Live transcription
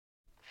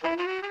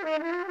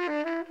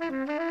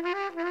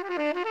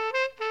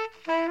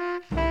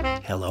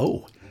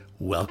Hello.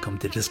 Welcome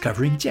to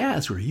Discovering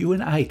Jazz, where you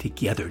and I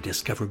together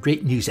discover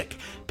great music,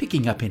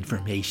 picking up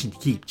information to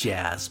keep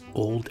jazz,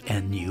 old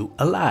and new,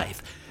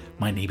 alive.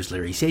 My name is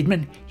Larry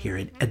Seidman, here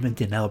in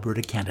Edmonton,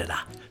 Alberta, Canada,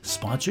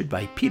 sponsored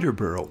by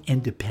Peterborough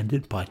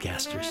Independent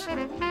Podcasters.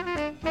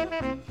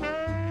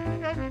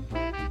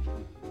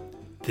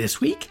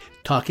 This week,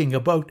 talking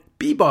about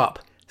bebop,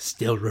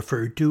 still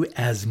referred to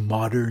as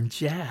modern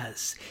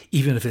jazz,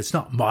 even if it's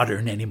not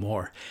modern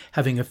anymore,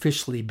 having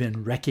officially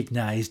been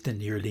recognized in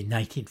the early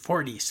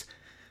 1940s,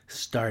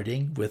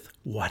 starting with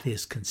what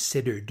is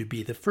considered to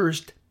be the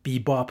first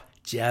bebop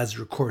jazz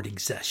recording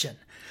session,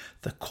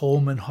 the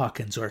Coleman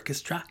Hawkins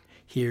Orchestra.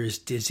 Here's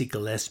Dizzy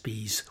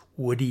Gillespie's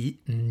Woody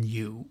N'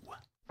 You.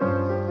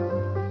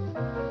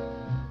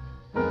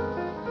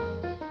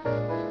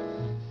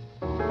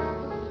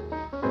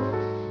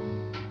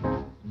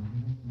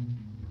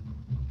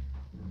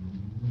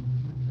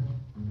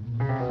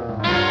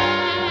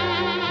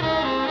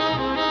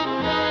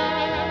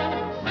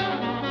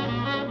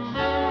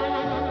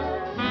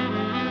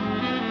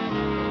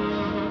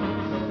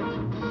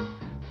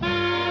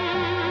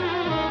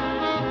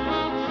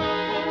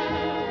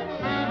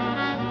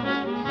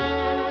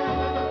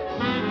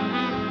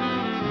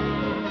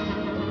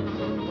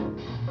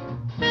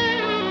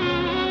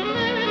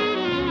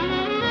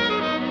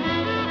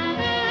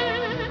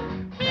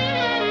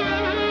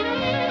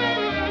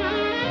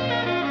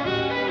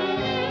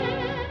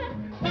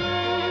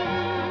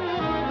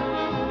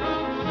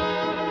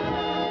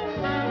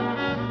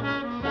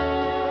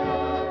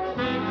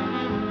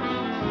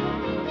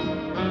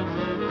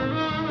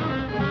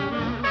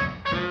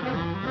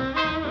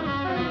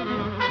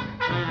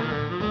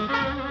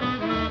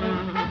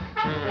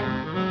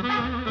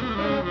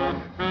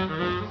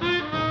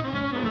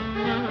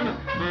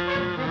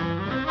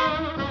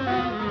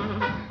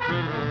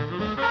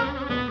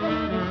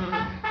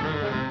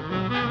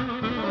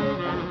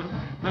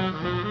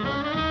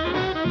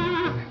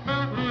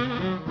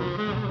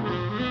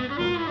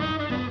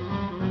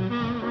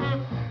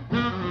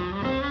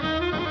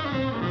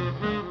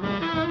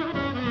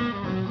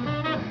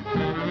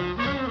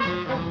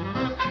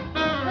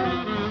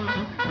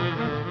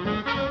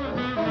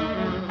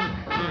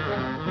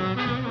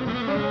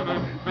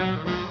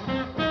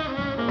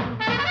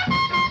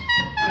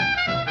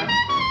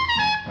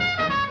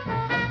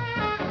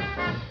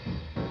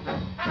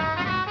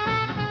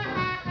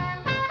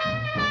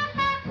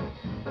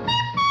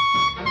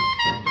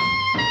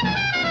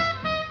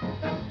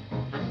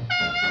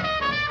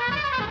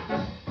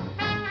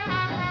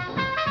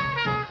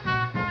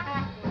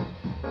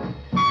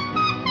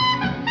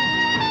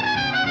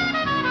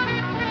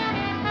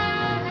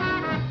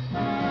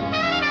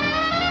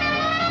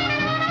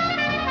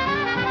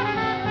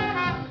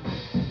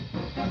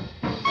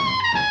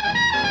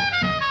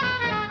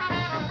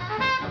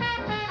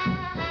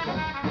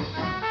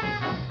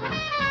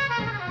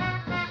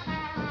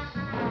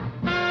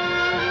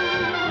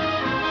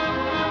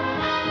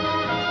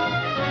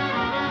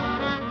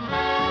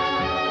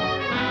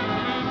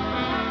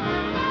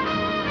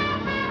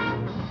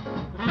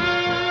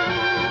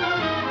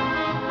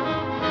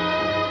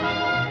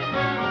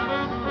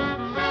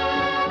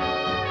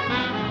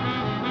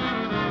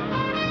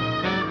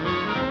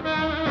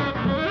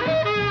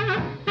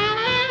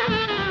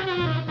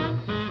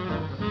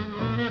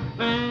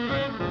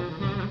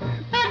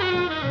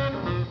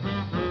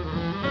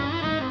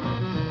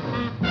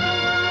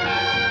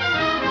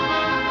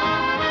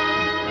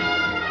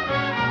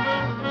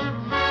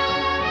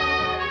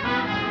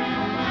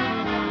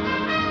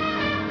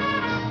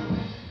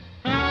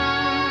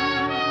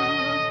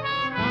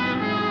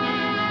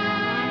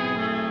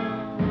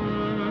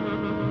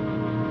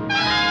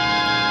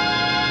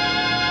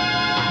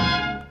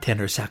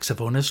 Tenor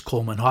saxophonist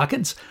Coleman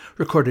Hawkins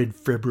recorded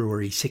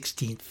February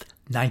 16th,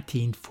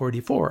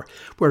 1944,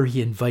 where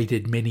he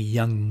invited many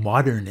young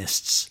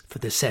modernists for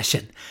the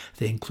session.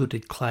 They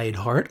included Clyde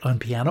Hart on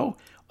piano,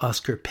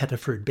 Oscar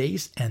Pettiford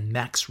bass, and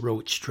Max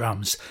Roach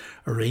drums.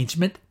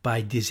 Arrangement by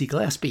Dizzy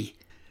Gillespie.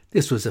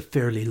 This was a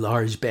fairly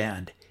large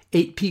band,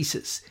 8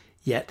 pieces,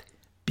 yet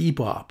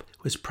bebop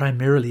was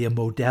primarily a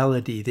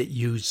modality that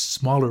used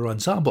smaller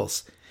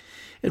ensembles.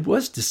 It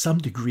was to some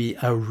degree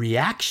a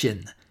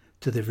reaction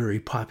to the very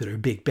popular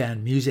big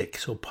band music,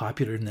 so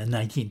popular in the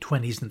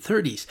 1920s and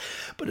 30s,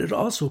 but it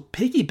also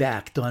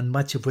piggybacked on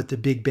much of what the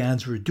big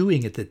bands were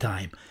doing at the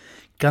time.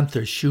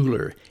 Gunther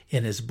Schuller,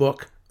 in his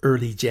book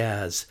Early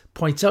Jazz,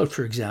 points out,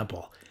 for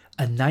example,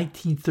 a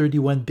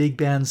 1931 big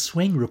band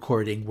swing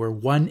recording where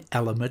one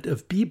element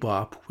of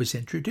bebop was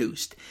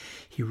introduced.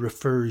 He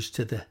refers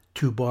to the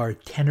 2-bar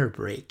tenor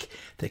break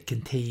that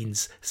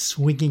contains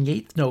swinging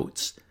eighth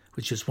notes,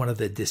 which is one of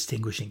the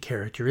distinguishing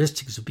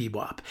characteristics of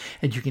bebop.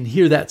 And you can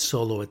hear that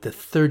solo at the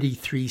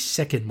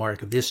 33-second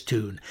mark of this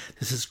tune.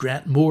 This is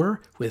Grant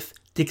Moore with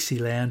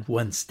Dixieland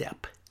One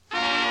Step.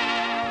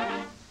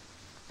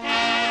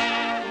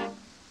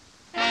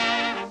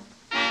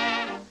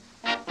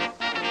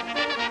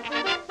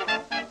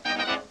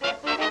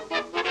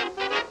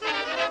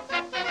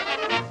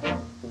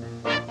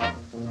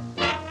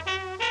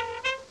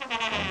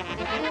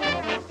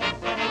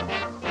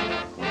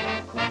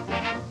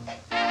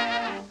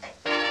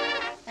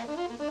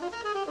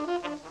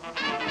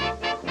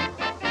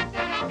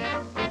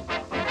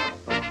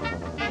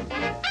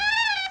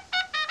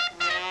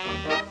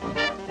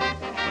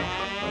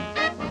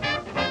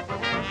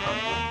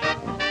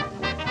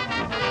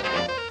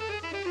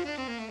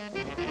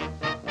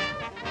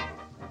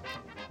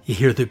 You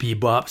hear the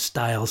bebop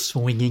style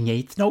swinging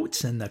eighth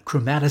notes and the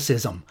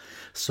chromaticism,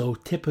 so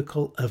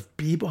typical of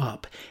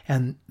bebop.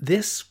 And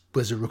this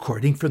was a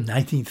recording from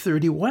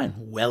 1931,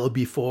 well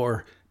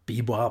before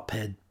bebop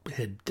had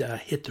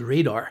hit the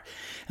radar.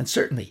 And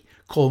certainly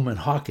Coleman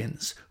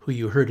Hawkins, who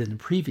you heard in the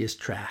previous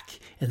track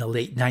in the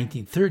late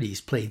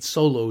 1930s, played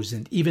solos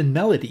and even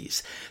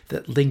melodies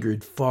that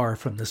lingered far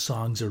from the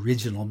song's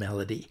original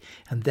melody,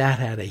 and that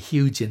had a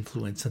huge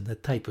influence on the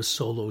type of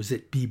solos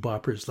that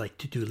beboppers like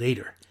to do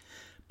later.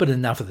 But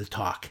enough of the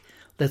talk.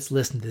 Let's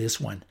listen to this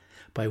one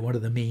by one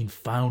of the main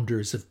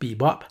founders of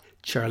bebop,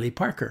 Charlie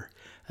Parker,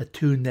 a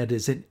tune that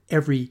is in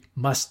every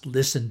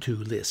must-listen-to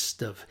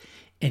list of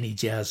any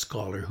jazz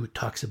scholar who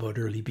talks about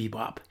early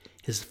bebop.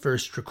 His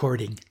first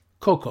recording,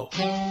 Coco.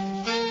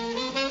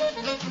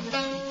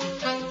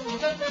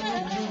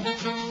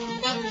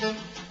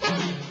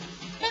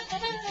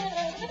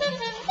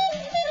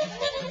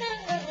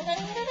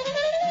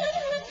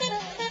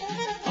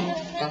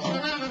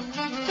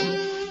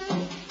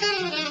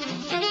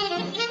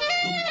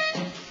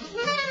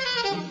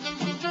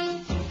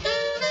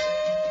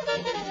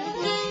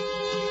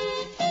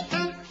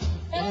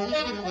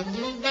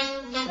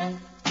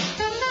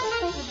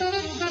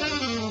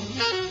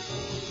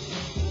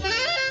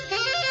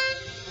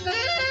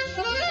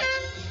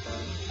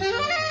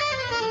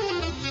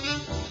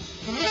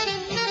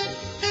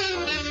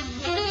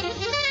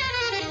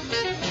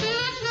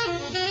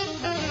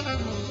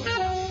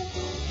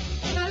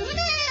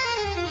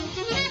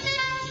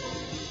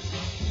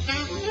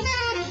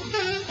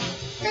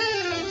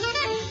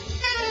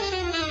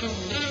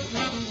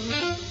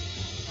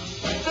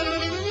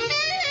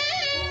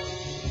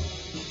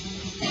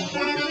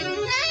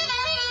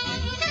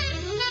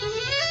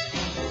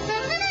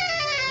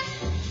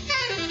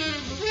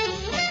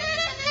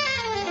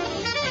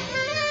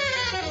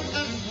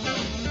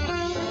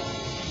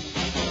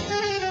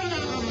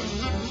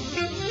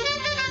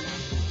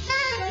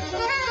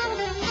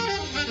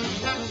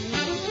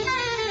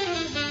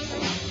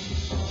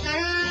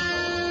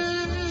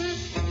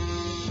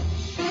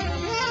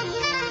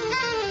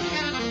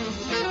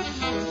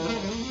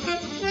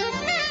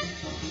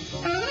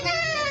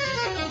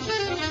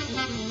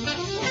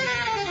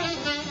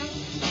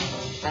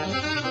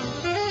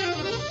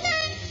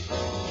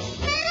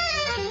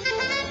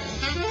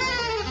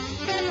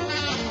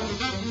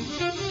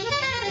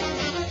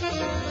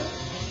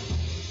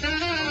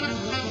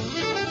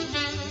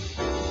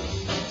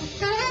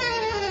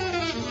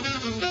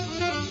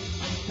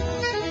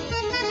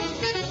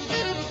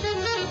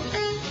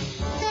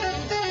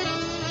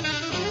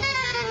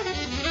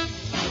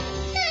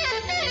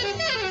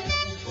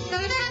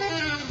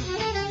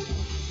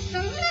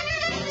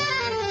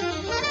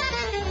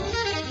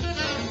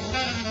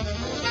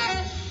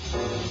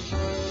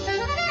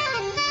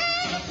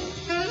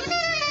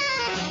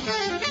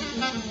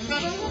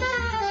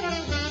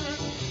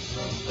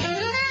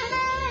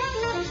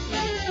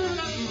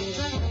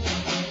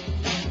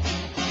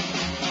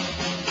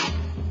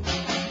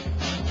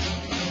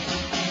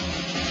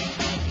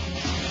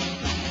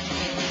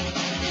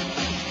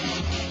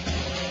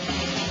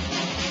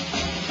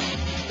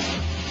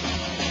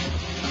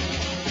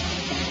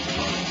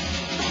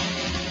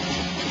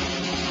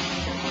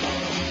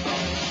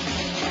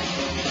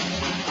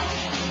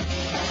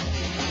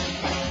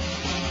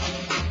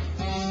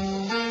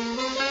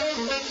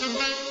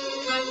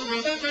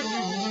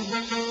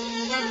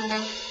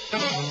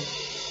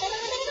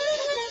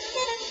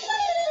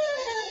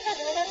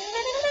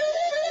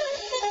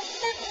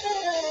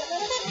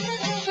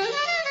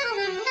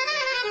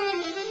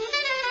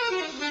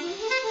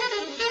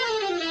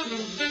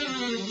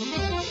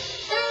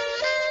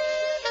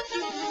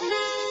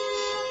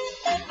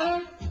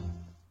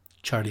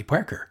 Charlie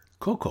Parker,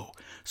 Coco.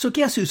 So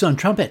guess who's on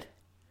trumpet?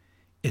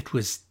 It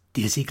was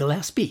Dizzy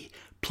Gillespie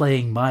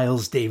playing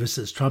Miles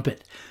Davis's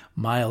trumpet.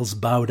 Miles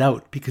bowed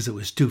out because it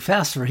was too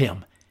fast for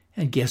him.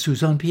 And guess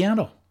who's on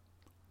piano?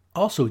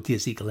 Also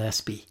Dizzy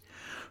Gillespie,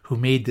 who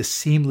made the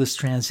seamless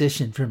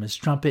transition from his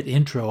trumpet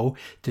intro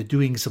to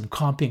doing some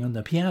comping on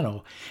the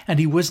piano. And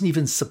he wasn't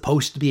even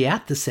supposed to be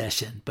at the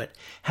session, but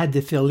had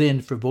to fill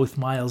in for both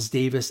Miles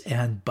Davis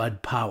and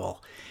Bud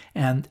Powell.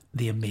 And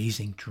the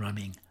amazing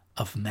drumming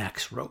of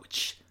Max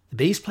Roach. The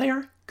bass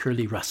player,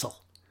 Curly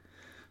Russell.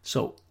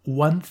 So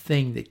one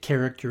thing that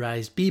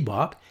characterized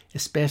bebop,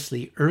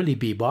 especially early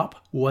bebop,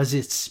 was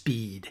its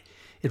speed.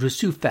 It was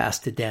too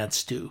fast to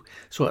dance to,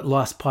 so it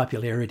lost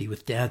popularity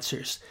with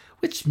dancers,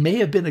 which may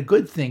have been a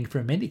good thing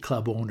for many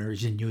club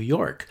owners in New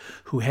York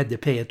who had to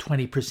pay a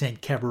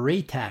 20%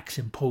 cabaret tax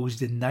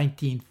imposed in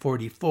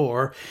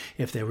 1944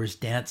 if there was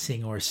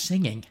dancing or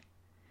singing.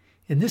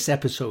 In this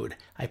episode,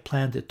 I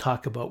plan to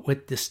talk about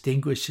what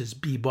distinguishes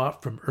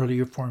bebop from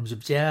earlier forms of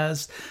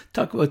jazz,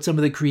 talk about some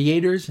of the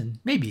creators, and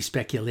maybe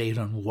speculate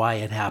on why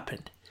it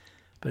happened.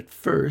 But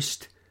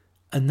first,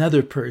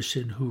 another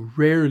person who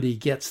rarely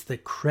gets the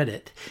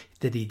credit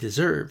that he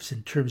deserves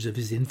in terms of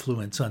his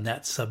influence on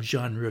that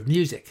subgenre of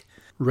music.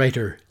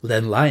 Writer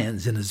Len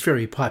Lyons, in his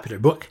very popular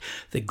book,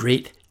 The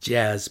Great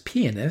Jazz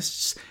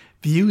Pianists,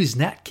 views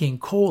Nat King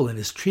Cole and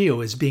his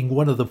trio as being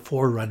one of the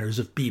forerunners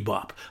of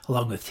bebop,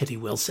 along with Teddy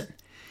Wilson.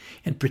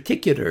 In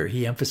particular,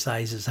 he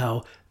emphasizes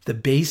how the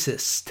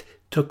bassist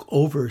took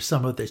over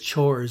some of the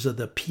chores of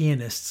the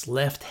pianist's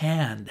left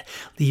hand,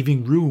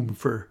 leaving room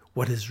for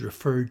what is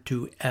referred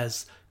to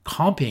as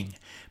comping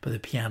by the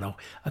piano,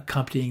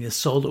 accompanying the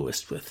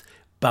soloist with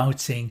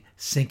bouncing,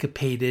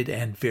 syncopated,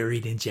 and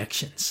varied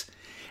injections.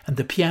 And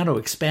the piano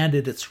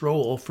expanded its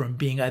role from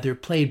being either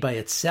played by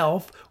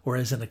itself or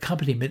as an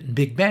accompaniment in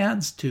big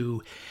bands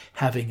to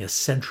having a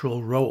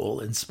central role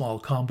in small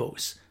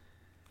combos.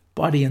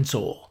 Body and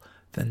Soul,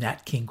 the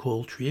Nat King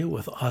Cole Trio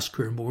with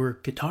Oscar Moore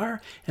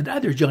guitar and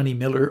either Johnny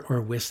Miller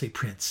or Wesley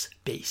Prince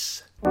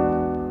bass.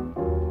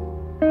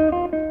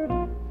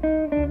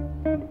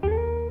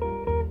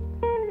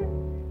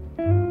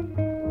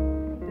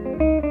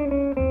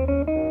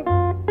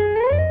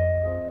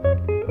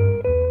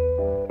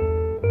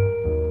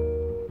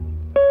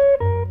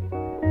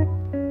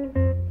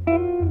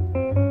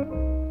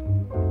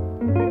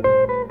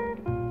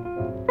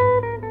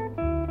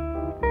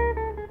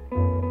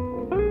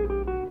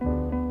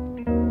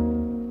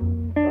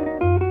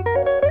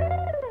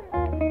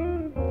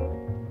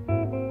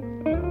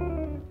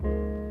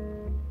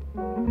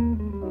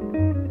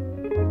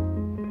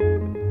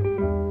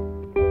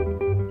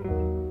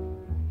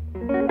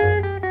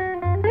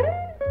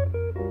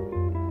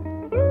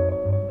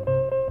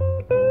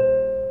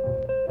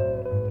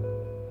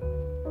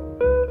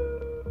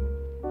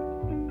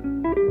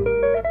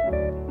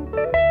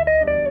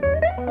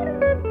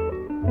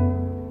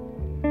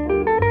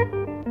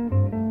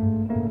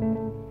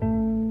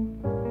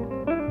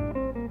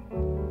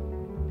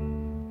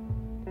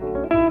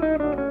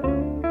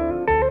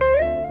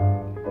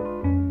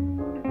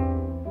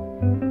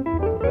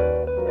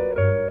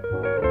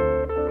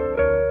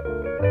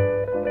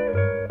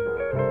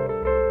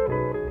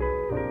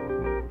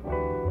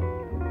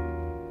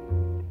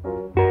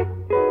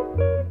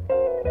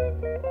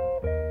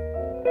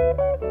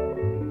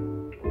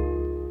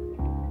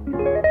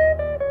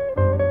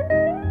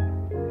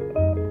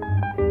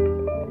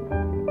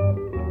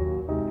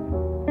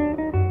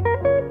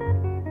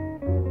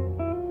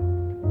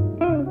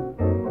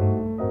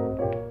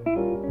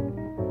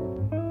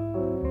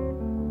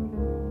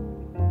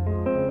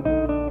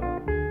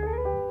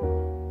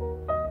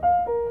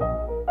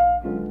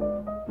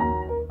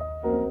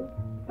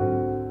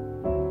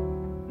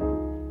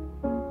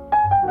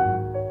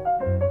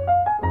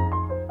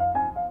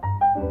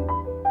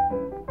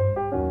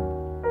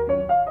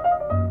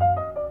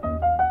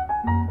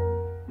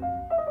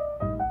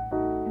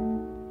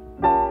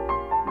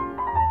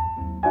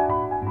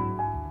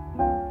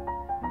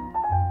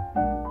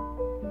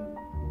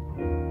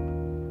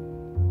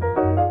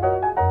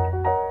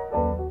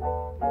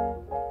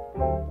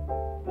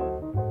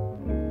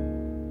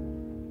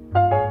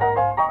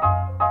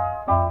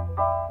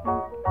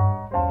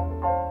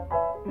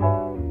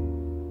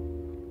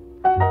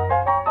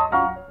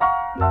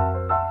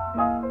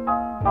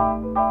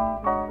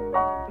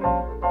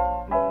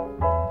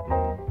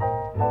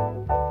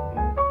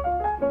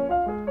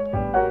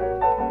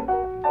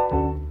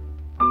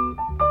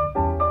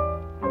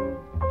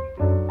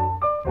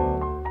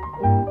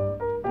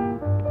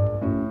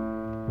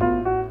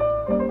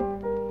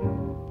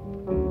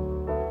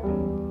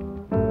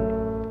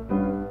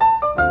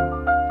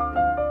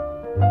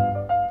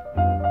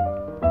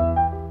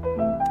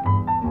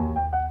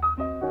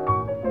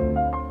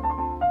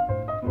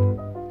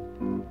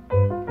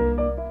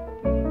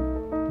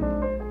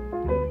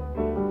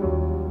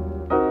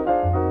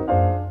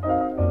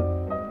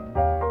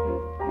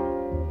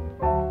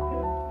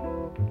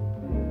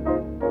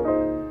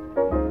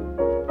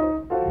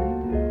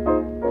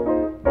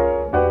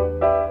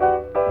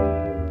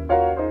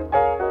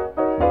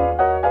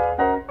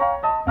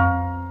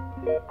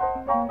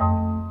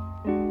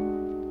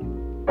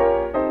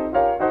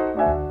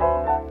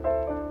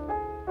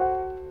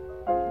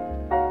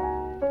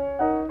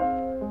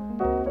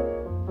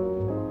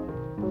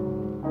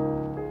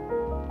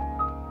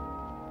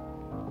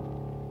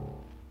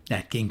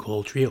 Nat King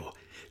Cole Trio.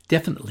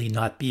 Definitely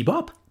not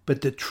bebop,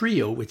 but the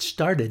trio, which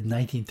started in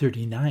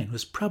 1939,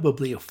 was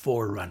probably a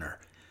forerunner.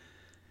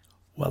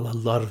 While a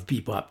lot of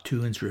bebop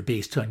tunes were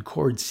based on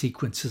chord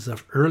sequences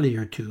of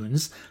earlier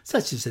tunes,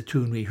 such as the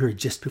tune we heard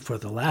just before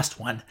the last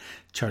one,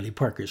 Charlie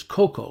Parker's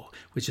Coco,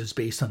 which is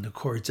based on the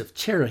chords of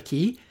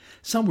Cherokee,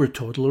 some were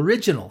total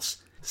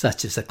originals,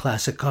 such as a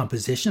classic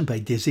composition by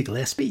Dizzy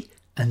Gillespie,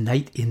 A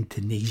Night in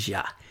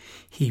Tunisia.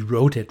 He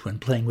wrote it when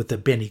playing with the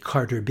Benny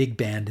Carter Big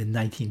Band in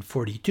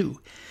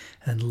 1942,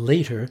 and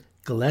later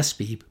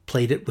Gillespie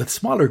played it with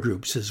smaller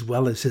groups as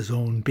well as his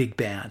own big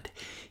band.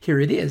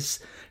 Here it is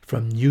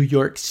from New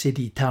York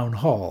City Town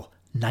Hall,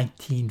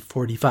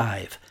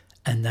 1945,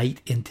 A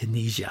Night in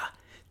Tunisia.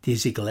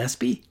 Dizzy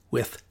Gillespie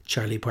with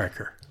Charlie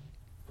Parker.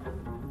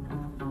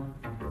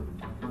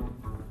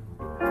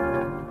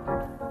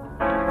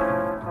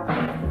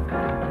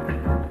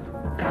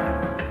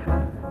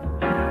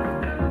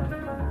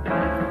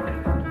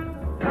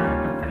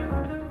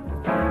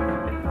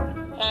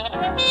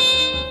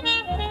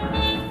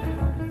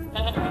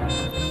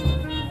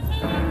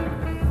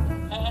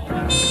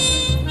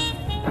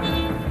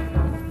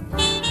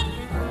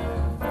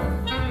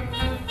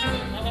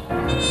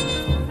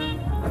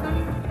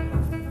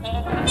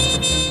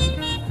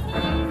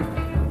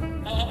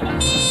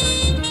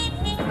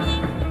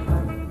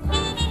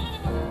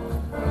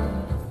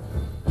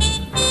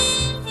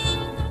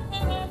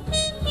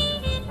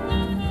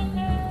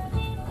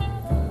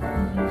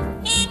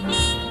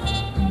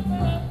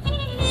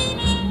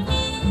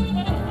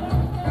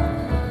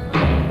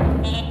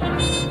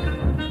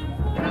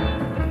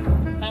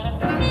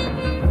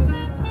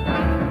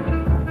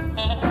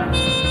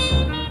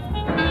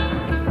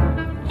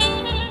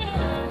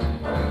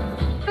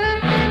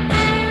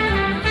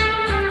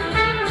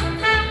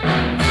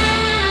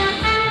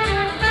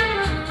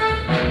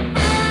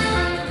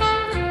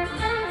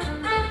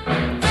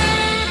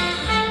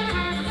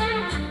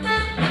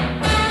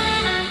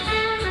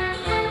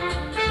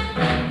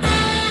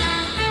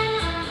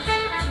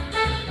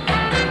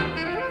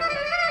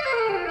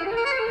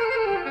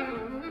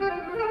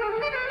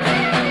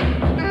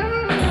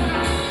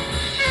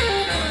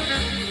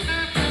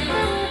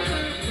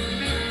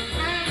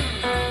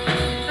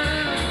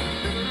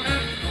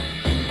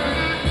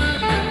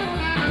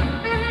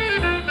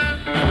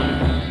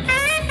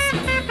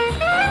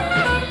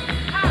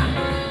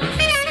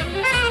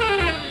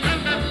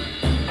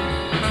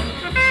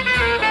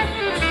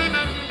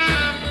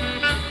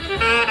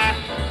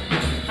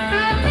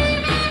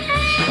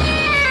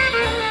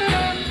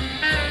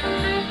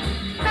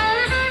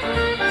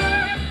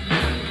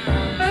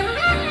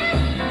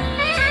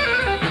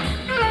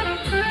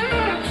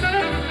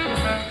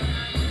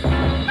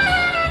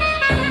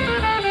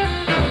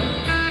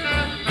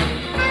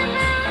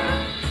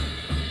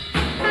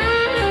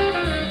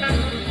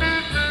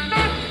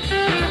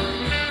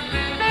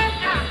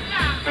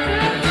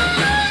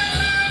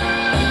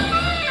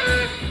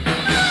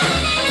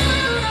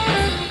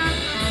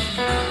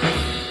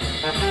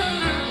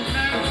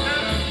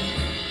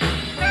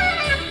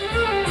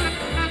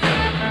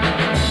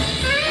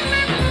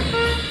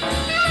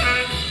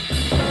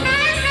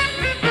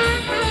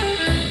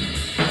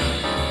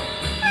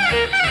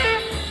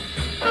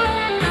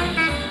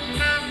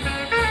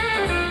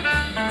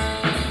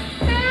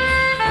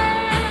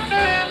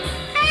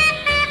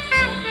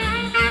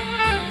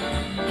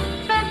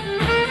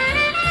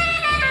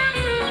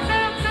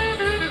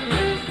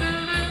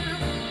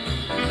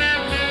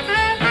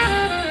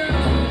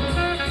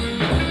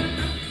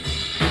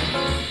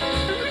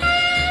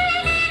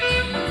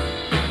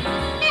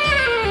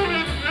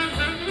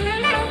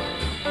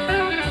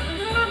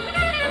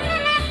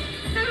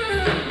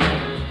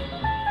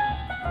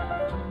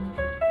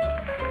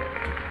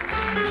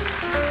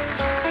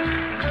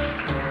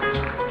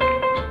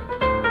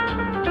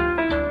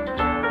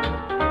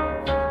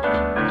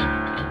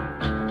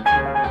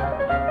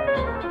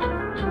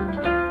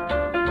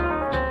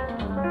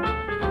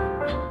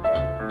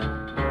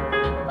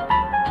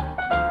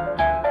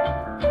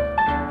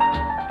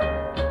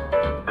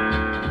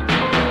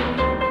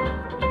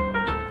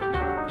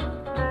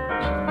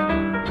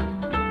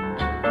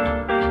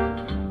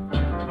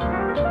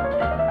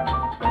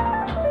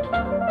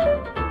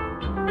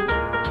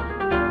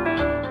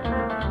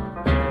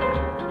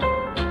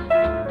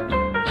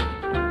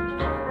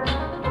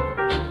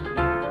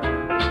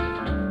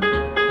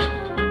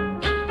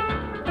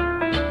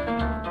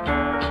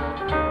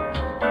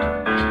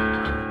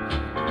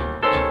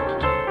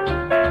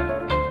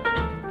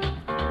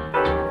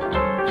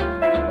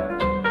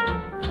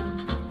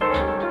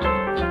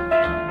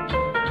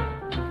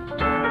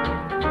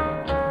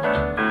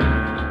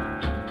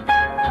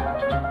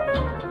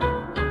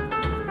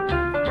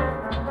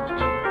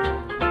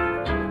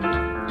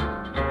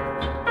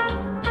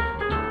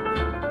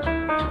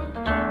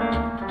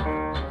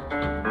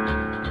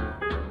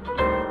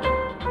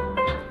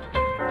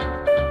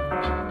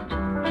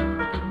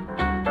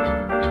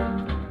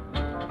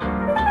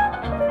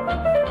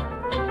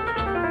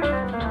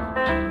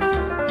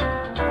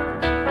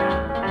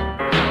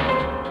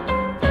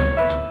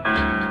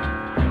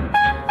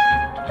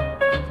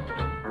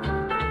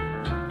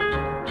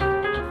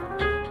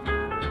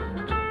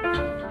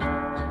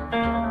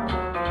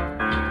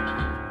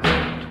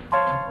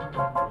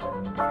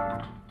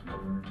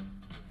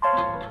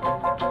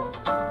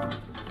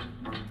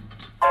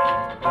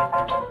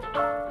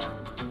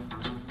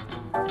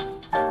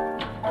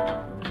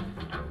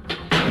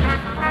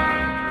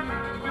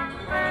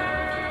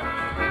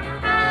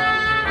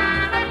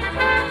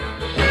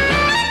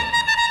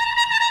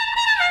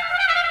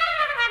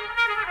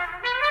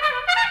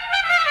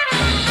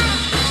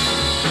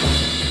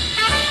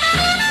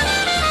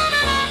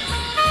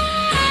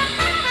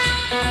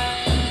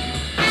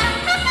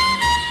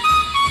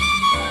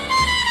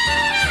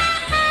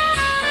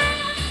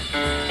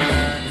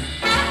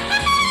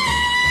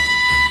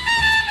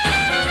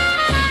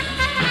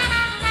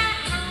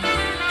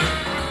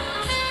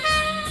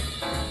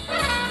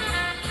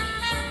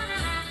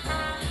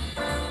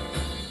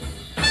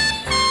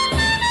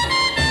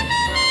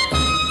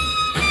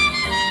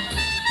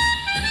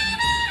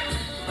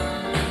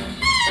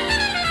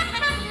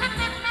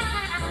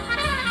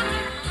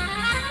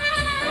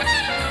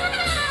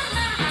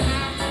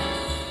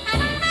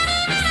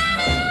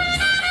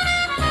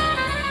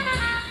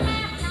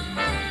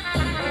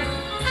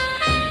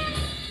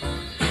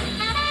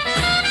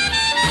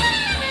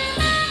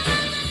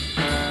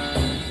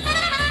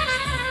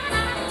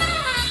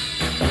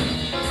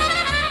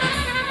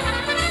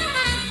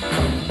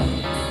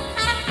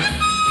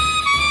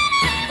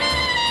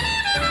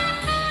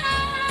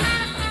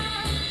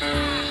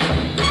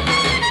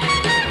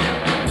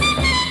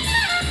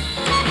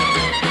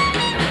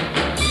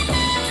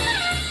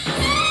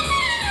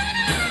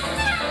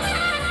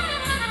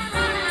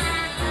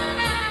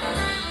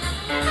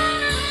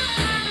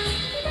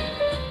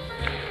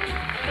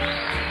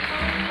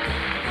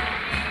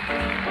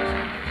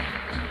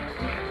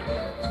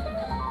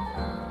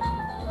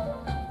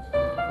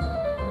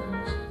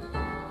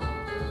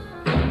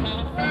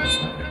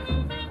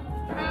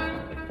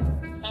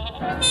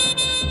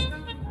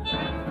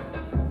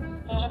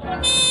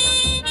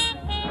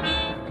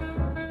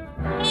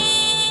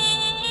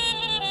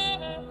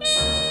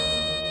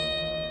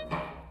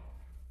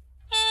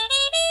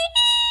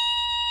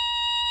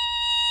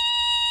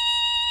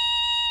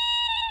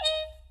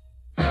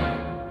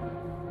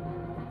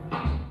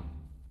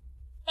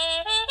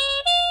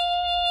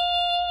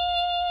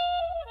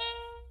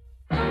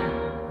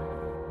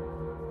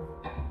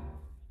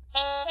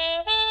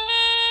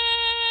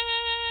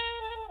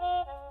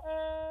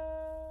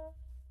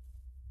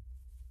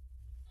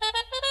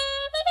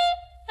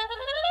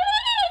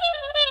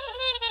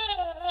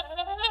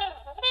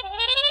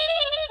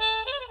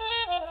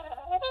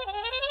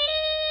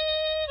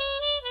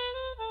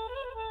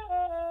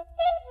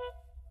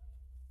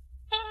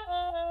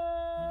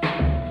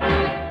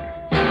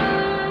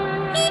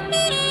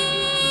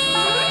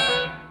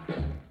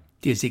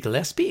 Dizzy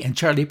Gillespie and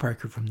Charlie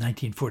Parker from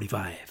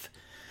 1945.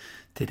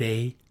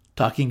 Today,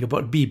 talking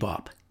about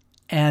bebop,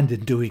 and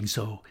in doing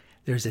so,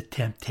 there's a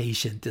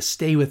temptation to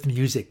stay with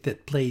music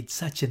that played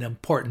such an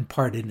important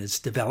part in its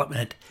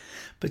development.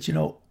 But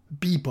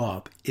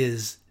bebop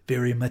is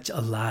very much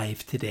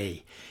alive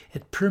today.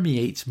 It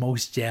permeates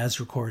most jazz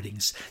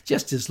recordings,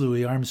 just as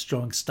Louis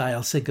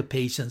Armstrong-style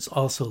syncopations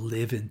also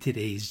live in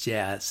today's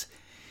jazz.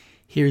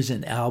 Here's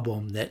an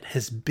album that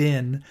has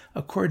been,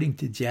 according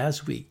to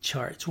Jazzweek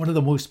charts, one of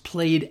the most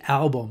played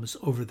albums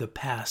over the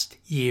past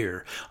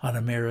year on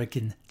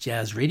American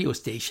jazz radio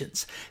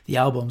stations. The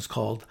album's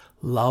called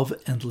Love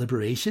and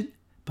Liberation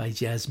by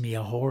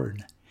Jasmia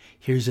Horn.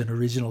 Here's an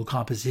original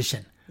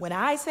composition. When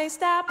I say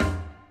stop,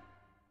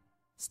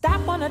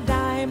 stop on a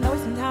dime, no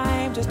wasting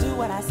time, just do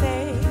what I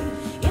say.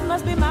 It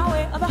must be my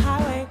way or the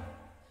highway.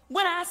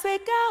 When I say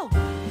go,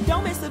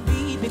 don't miss a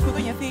beat, be quick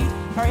on your feet,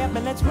 hurry up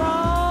and let's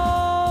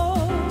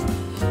roll.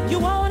 You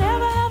won't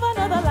ever have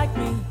another like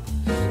me,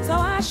 so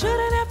I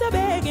shouldn't have to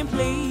beg and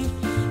plead.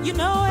 You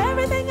know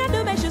everything I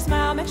do makes you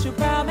smile, makes you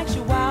proud, makes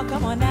you wild.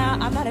 Come on now,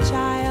 I'm not a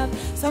child,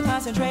 so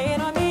concentrate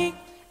on me.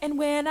 And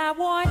when I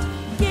want,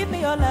 give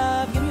me your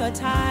love, give me your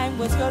time,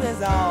 what's yours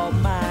is all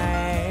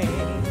mine.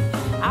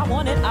 I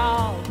want it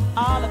all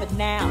of it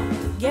now.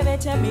 Give it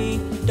to me,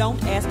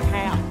 don't ask me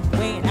how.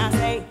 When I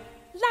say,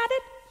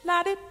 la-dit,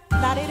 la-dit,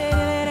 la-dit,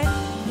 la-dit,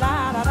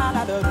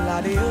 la-da-da-da-da,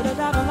 la-dit,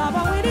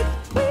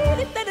 la-da-da-da-da, with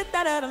it,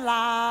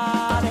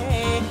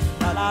 la-da-da-da-da-la-dit,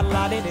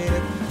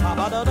 la-da-da-da-da-da,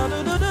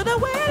 ba-ba-da-da-da-da-da,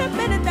 wait a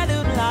minute,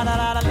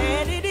 la-da-da-da-da,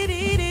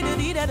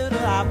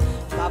 la-di-di-di-di-di-di-di-da-da-da,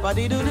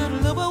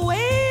 ba-ba-di-do-do-do-do,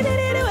 wait,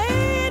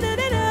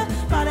 da-da-da-da,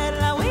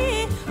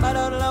 ba-da-da-da-wee,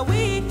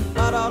 ba-da-da-da-wee,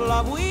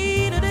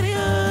 ba-da-da-da-wee,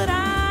 da-da-da-da.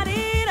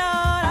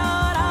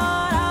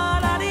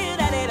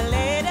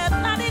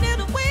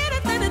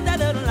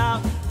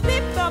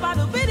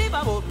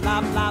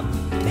 Lop, lop,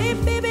 beep,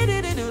 beep, beep,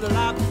 beep, do the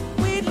lop,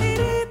 we lead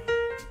it.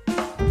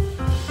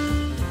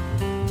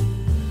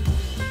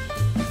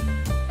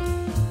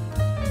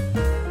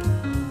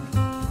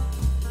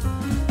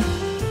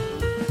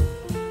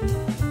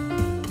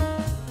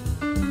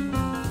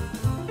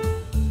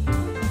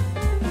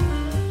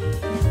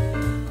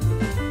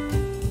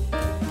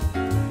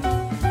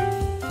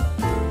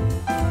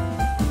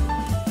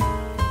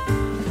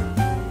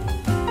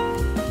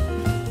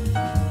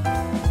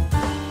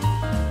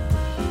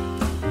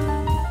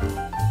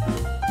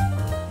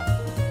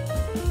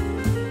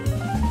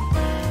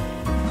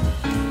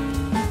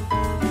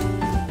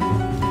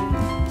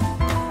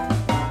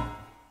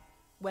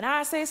 When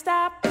I say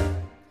stop,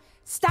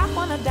 stop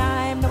on a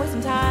dime, no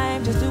wasting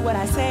time, just do what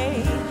I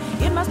say.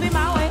 It must be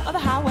my way or the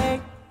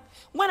highway.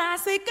 When I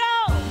say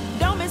go,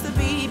 don't miss a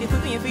beat, be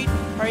quick on your feet,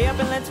 hurry up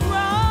and let's roll.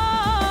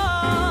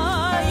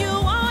 You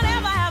won't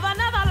ever have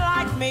another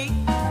like me,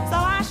 so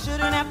I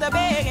shouldn't have to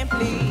beg and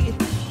plead.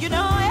 You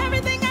know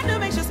everything I do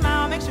makes you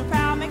smile, makes you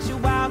proud, makes you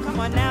wild. Come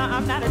on now,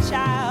 I'm not a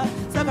child,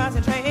 so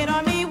concentrate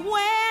on me. When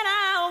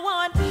I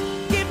want,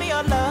 give me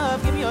your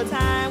love, give me your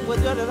time,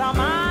 what's yours is all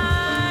mine.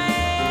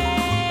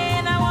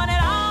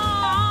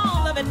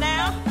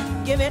 Now,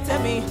 give it to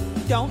me,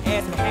 don't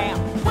ask me how.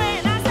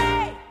 When I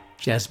say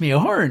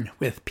Jasmia Horn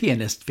with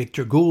pianist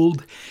Victor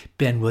Gould,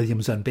 Ben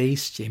Williams on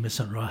bass,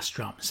 Jameson Ross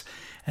drums.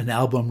 An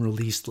album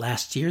released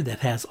last year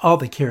that has all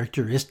the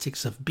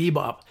characteristics of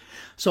bebop.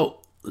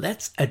 So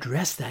let's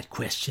address that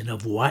question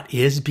of what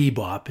is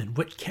bebop and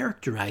what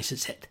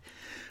characterizes it.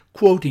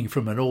 Quoting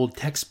from an old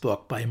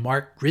textbook by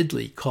Mark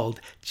Gridley called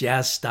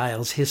Jazz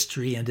Styles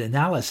History and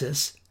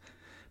Analysis,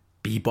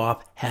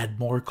 bebop had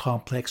more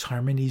complex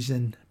harmonies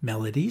and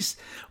melodies,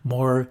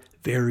 more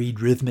varied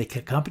rhythmic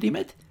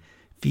accompaniment,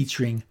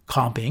 featuring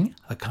comping,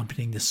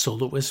 accompanying the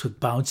soloist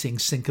with bouncing,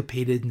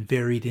 syncopated, and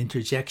varied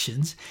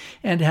interjections,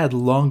 and had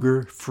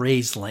longer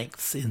phrase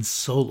lengths in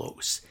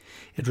solos.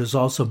 It was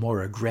also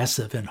more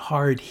aggressive and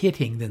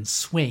hard-hitting than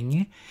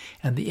swing,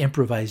 and the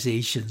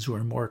improvisations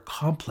were more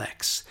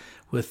complex,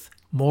 with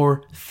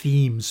more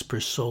themes per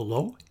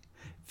solo,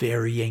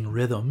 varying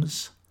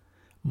rhythms,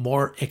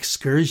 more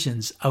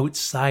excursions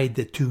outside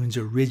the tune's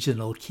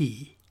original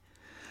key.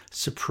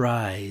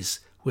 Surprise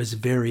was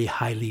very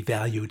highly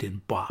valued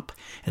in bop,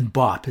 and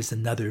bop is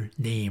another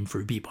name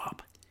for bebop.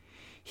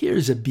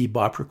 Here's a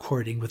bebop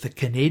recording with a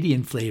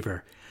Canadian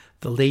flavor,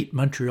 the late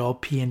Montreal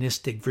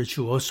pianistic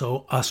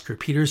virtuoso Oscar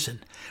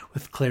Peterson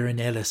with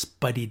clarinetist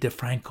Buddy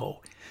DeFranco.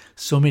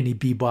 So many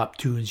bebop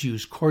tunes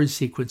use chord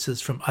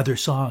sequences from other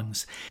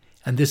songs,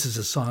 and this is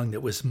a song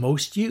that was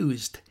most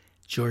used,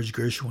 George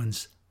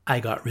Gershwin's I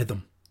Got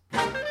Rhythm.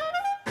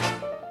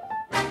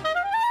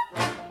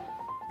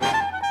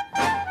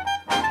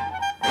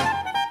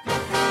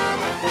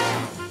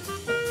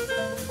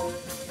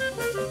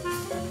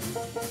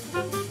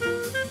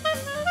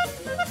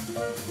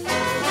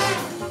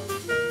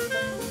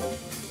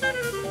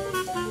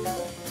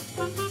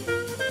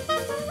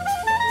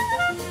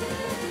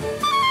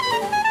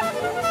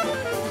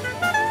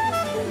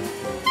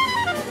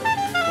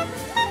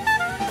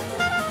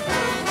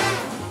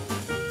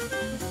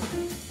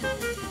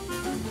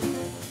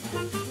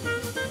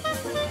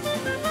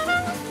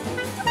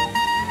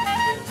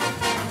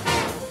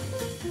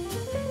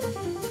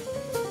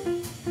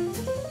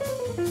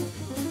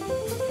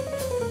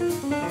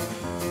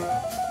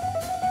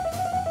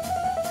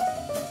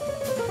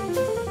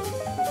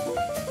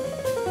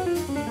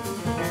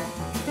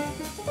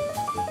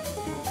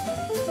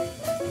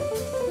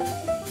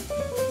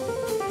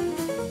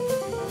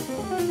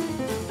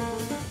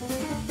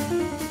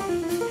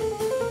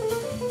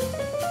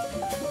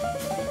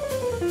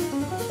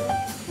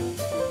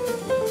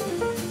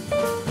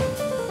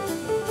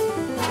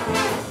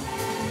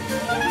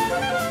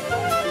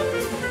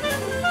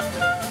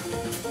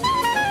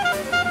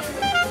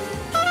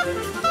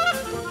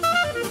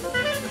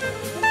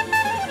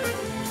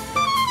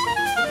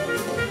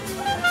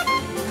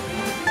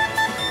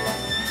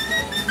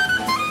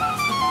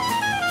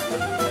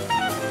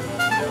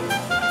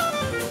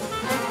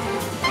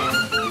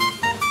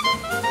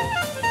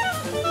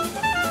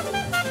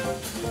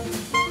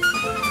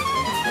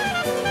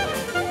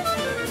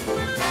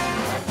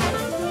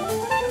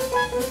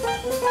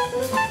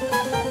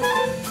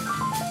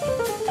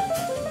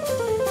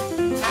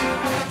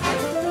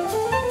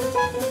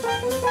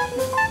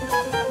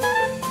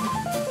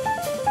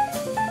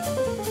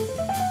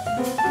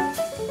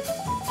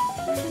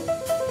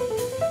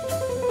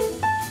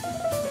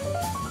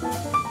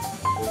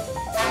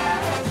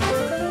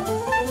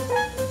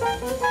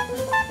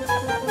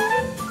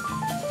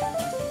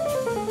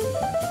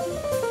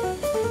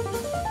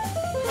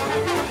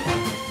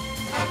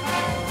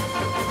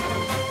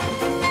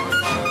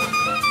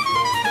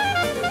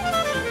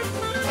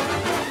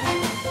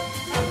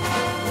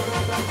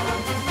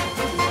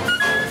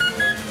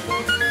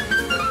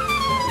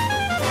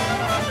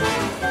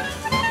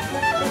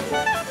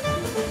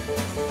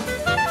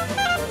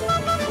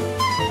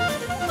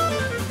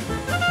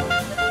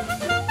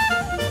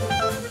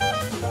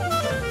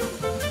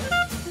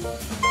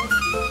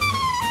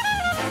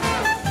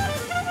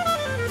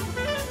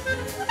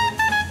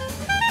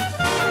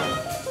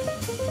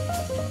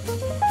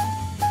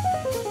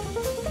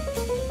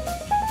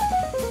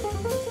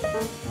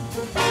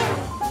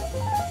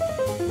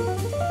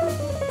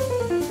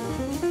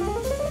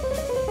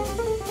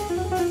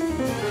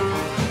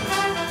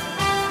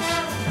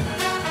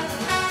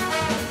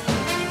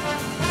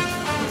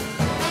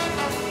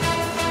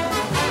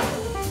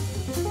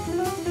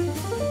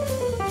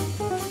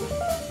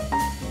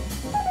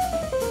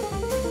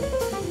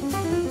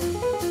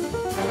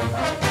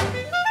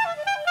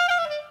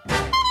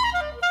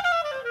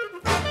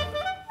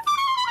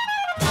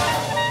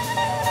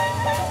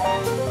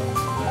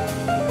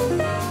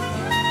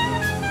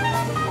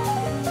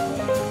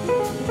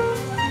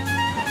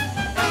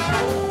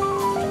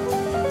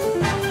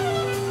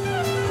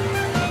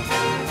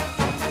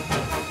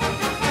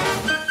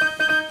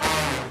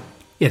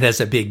 It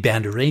has a big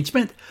band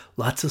arrangement,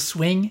 lots of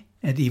swing,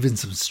 and even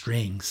some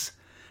strings.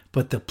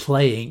 But the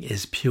playing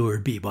is pure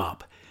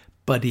bebop.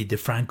 Buddy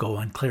DeFranco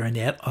on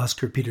clarinet,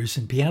 Oscar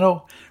Peterson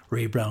piano,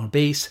 Ray Brown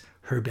bass,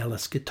 Herb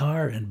Ellis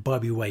guitar, and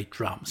Bobby White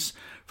drums.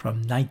 From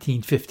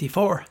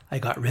 1954, I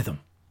Got Rhythm.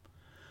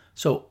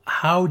 So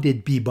how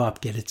did bebop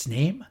get its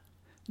name?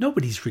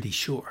 Nobody's really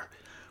sure.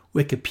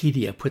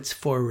 Wikipedia puts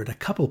forward a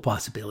couple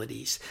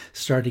possibilities,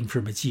 starting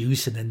from its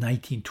use in a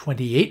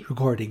 1928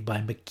 recording by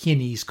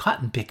McKinney's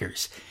Cotton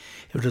Pickers.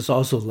 It was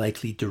also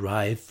likely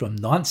derived from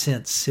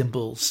nonsense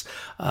symbols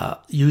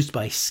used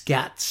by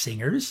scat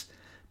singers,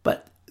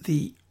 but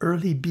the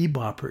early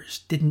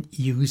beboppers didn't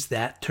use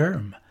that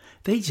term.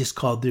 They just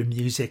called their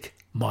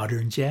music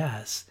modern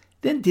jazz.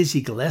 Then Dizzy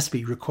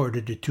Gillespie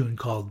recorded a tune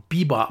called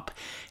Bebop,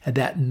 and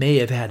that may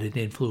have had an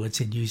influence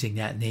in using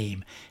that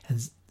name.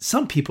 And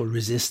some people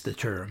resist the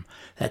term.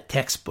 That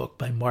textbook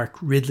by Mark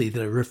Ridley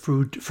that I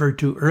referred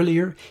to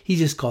earlier, he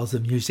just calls the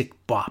music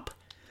bop.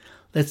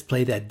 Let's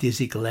play that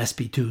Dizzy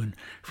Gillespie tune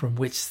from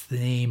which the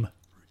name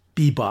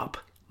bebop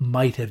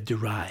might have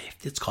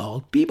derived. It's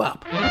called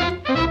Bebop.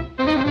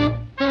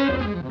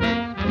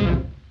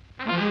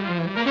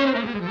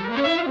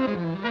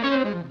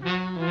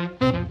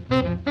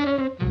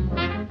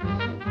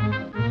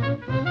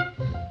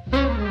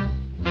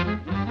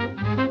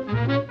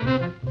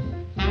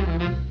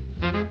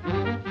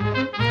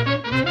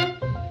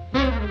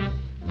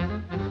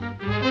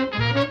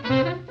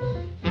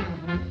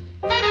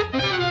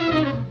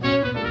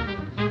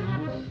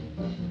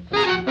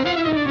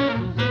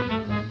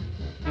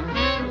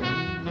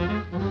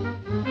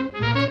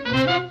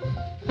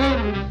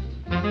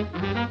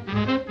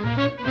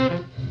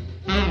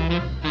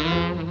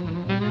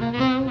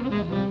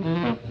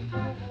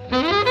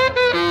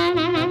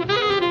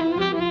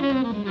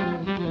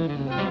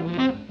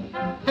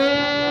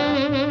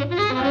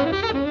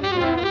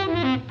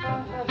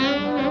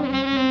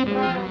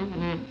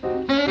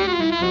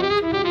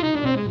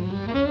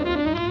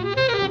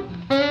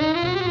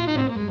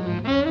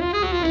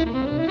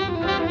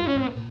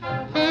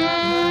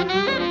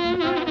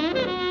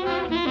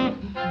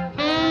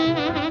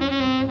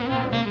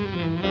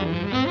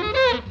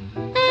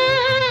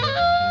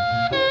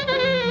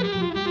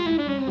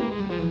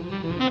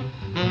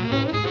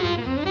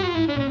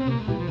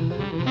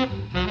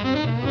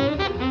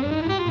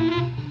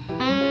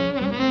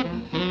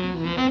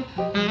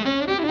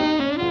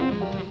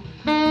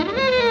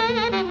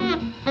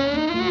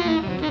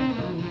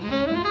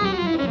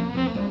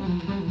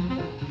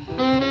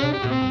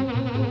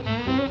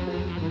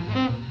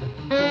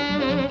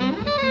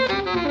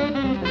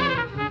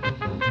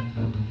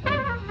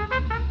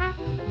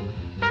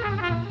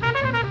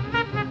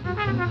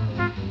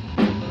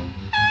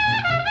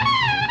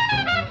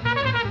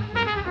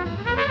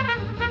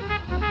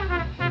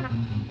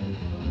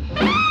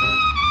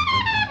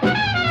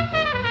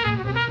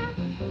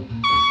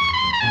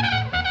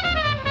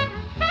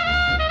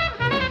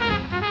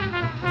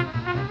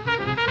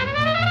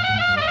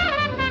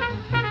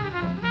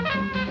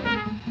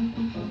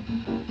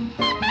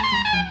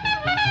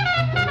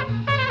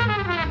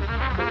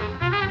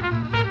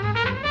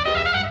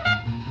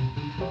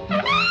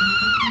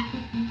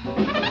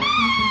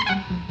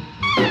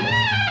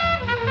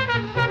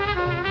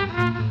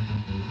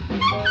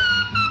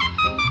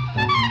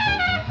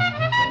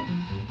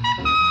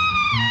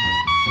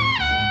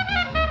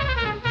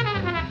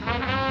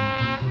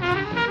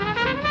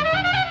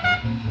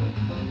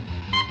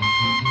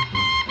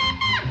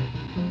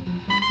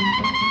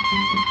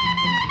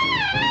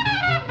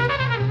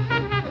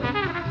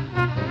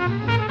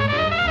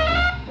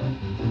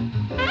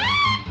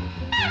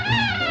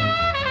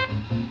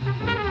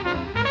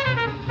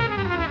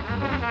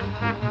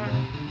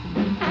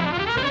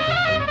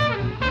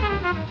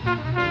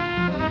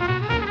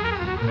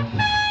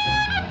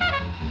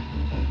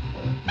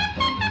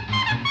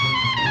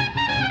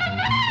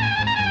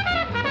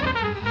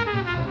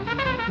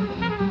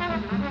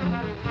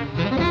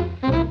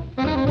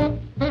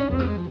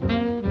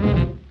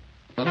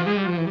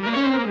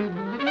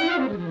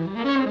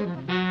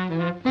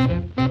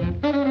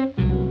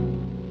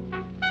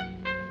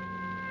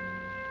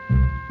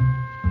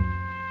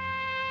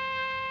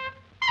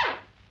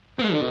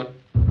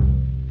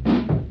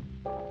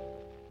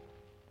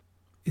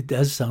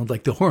 does sound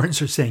like the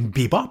horns are saying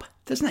bebop,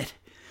 doesn't it?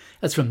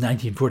 That's from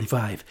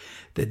 1945.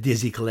 The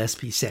Dizzy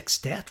Gillespie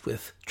Sextet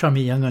with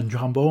Trummy Young on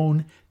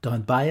trombone,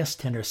 Don Byas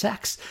tenor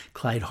sax,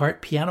 Clyde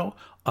Hart piano,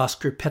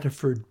 Oscar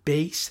Pettiford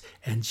bass,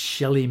 and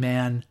Shelly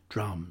Mann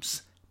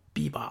drums.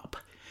 Bebop,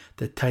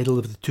 the title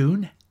of the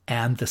tune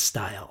and the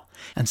style.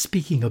 And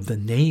speaking of the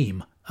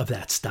name of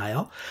that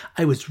style,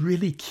 I was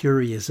really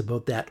curious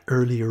about that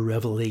earlier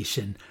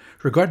revelation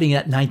regarding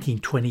that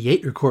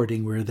 1928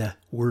 recording where the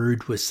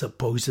word was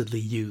supposedly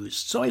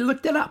used. So I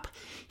looked it up.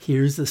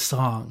 Here's the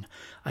song.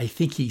 I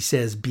think he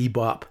says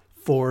bebop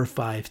 4 or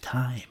 5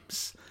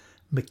 times.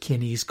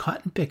 McKinney's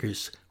Cotton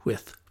Pickers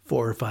with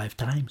 4 or 5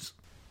 times.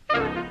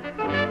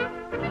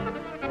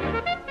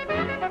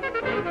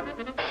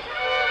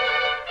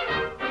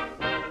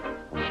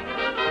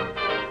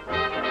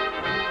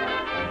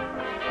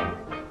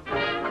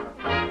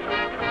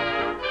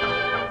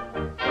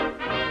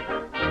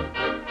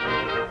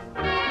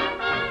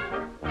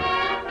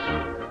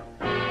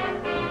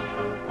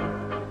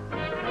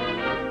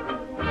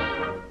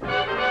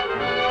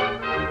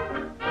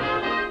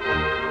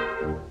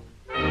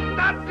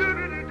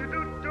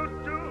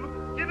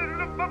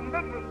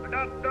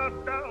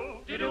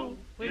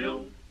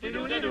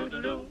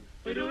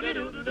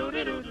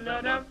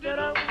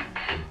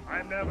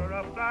 I'm never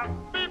a flop.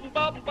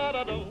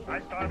 I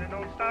started,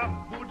 don't stop.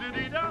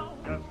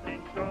 Just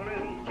keep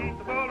going, keep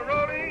the ball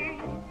rolling.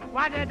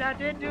 Why did I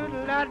do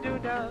da do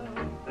da?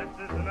 This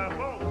isn't a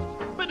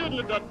boast.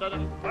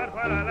 But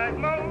what I like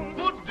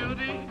most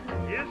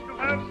is to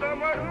have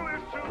someone who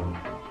is true,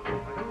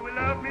 who will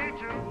love me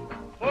too.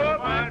 4 or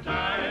 5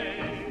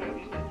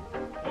 times,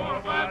 4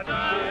 or 5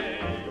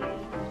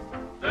 times.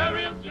 There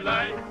is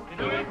delight in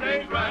doing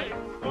things right.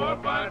 4 or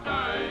 5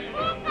 times.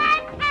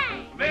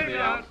 Maybe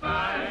I'll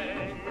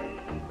sigh,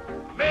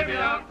 maybe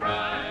I'll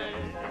cry,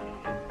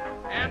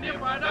 and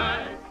if I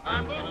die,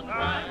 I'm gonna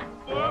try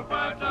 4 or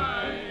 5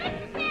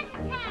 times.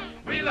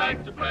 We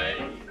like to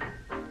play,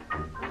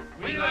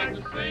 we like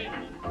to sing,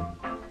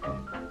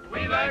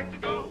 we like to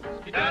go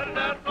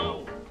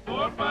ski-da-da-da-go 4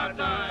 or 5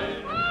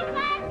 times.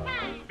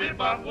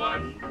 Bebop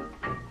 1,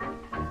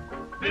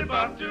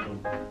 bebop 2,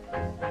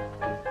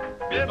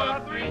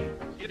 bebop 3,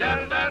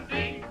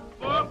 ski-da-da-da-dee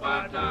 4 or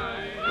 5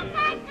 times.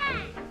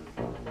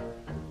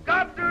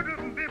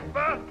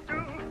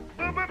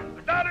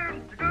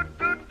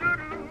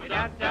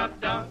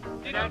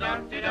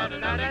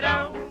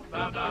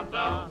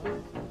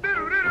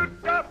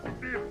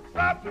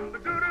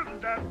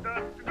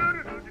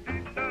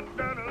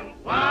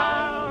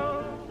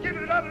 Wow!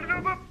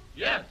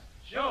 Yes,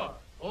 sure.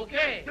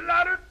 Okay.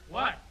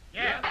 What?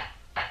 Yes.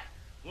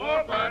 4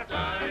 or 5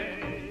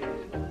 times.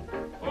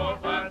 4 or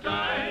 5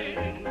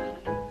 times.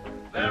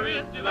 There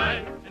is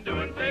delight in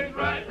doing things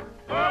right.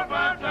 4 or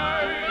 5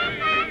 times.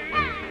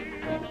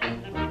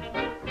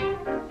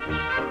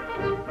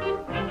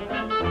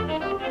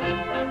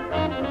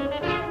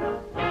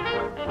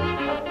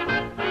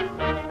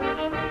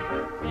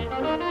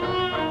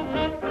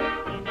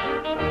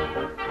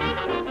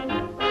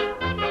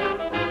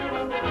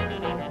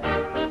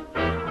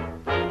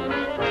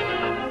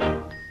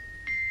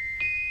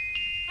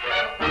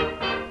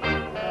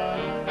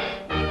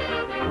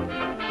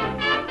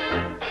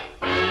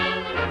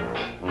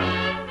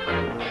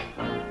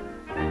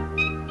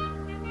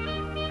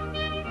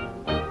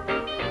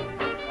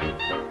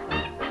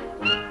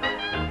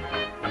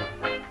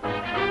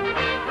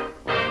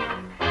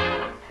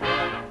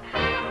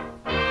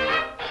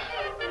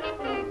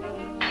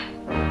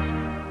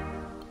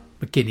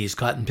 McKinney's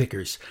Cotton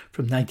Pickers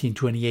from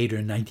 1928 or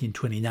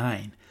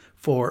 1929,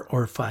 4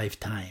 or 5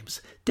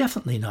 times.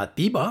 Definitely not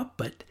bebop,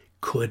 but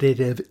could it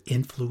have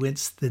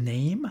influenced the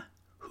name?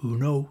 Who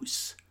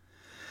knows?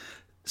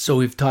 So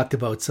we've talked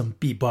about some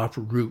bebop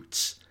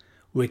roots.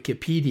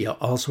 Wikipedia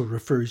also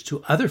refers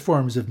to other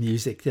forms of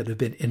music that have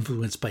been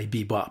influenced by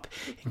bebop,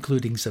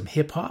 including some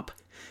hip-hop,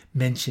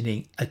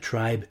 mentioning A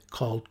Tribe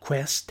Called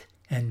Quest,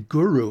 and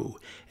Guru,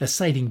 as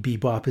citing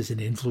bebop as an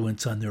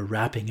influence on their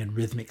rapping and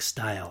rhythmic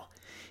style.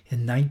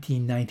 In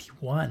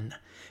 1991,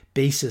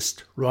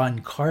 bassist Ron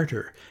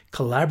Carter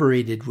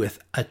collaborated with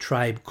A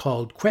Tribe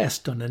Called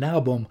Quest on an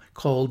album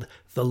called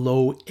The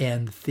Low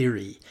End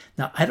Theory.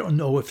 Now, I don't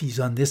know if he's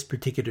on this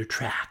particular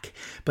track,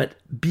 but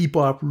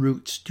bebop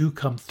roots do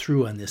come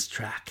through on this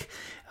track.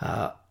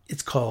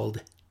 It's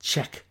called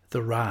Check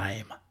the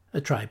Rhyme,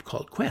 A Tribe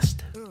Called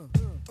Quest.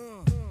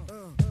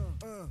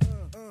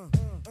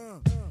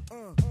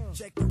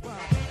 Check the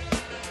rhyme.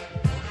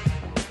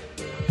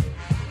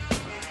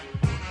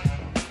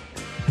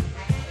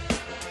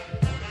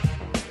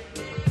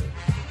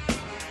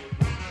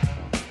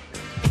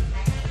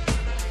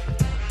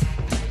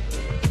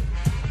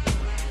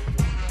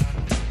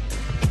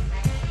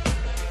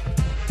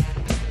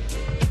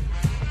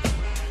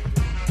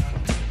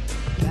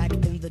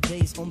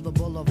 On the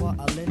boulevard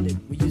I landed.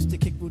 We used to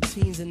kick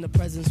routines and the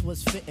presence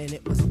was fitting.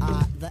 It was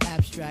I, the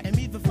abstract, and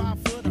me, the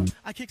 5-footer.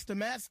 I I kicks the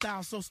mad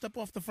style, so step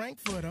off the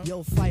Frankfurter.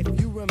 Yo, Fife,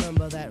 you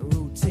remember that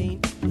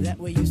routine? That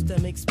way used to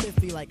make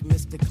spiffy like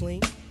Mr.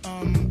 Clean?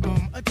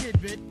 A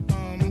tidbit,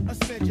 a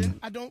smidgen.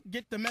 I don't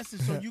get the message,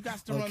 so you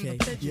got to run the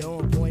pigeon. You're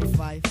on point,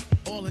 Fife.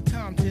 All the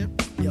time, Tip.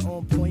 You're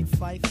on point,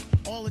 Fife.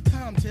 All the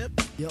time, Tip.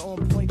 You're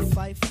on point,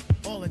 Fife.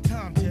 All the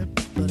time, Tip.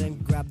 So then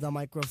grab the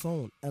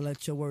microphone and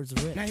let your words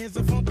rip. Now here's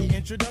a funky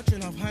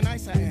introduction of how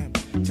nice I am.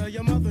 Tell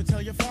your mother,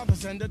 tell your father,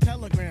 send a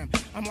telegram.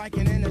 I'm like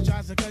an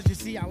energizer cause you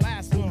see I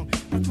last long.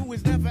 My crew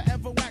is never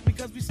ever whack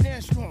because we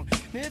stand strong.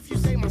 Now if you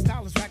say my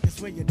style is whack, that's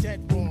where you're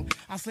dead wrong.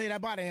 I slay that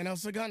body and El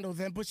Segundo,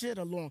 then push it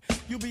along.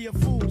 You'll be a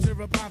fool to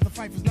reply the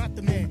fight is not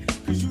the man.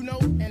 Cause you know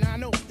and I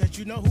know that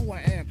you know who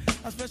I am.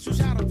 A special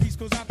shout out piece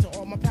goes out to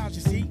all my pals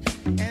you see.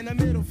 And a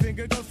middle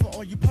finger goes for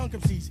all you punk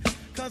MCs.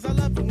 Cause I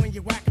love it when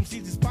you whack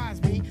MCs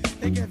despise me.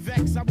 They get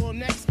vexed, I will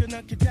next, could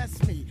not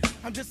contest me.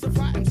 I'm just a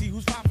fly MC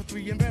who's 5 for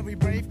 3 and very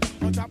brave.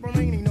 On top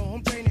remaining, no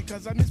home training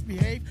cause I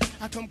misbehave.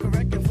 I come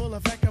correct and full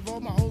effect of all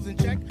my holes in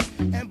check.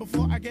 And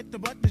before I get the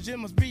butt, the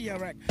gym must be a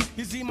wreck.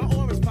 You see my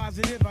aura's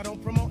positive, I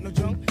don't promote no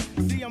junk.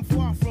 See I'm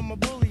far from a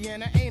bully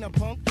and I ain't a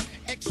punk.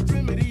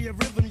 Extremity of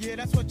rhythm, yeah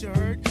that's what you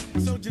heard.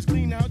 So just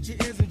clean out your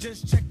ears and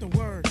just check the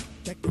word.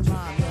 Check the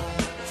rhyme, y'all.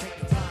 Check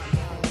the rhyme.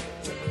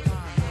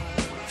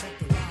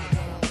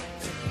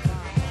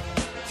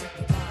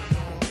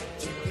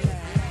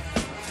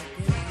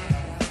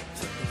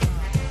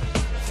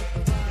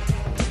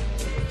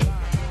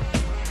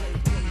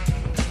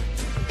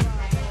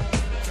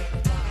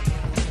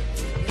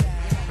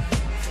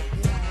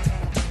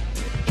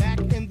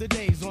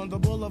 On the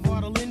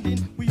boulevard of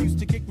Linden, we used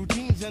to kick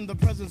routines and the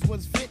presence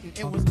was fitting.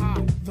 It was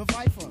I, the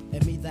Viper.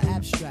 And me, the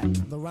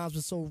abstract. The rhymes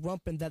were so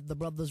rumpin' that the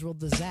brothers wrote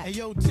the Zach. Hey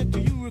yo, Tip, do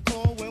you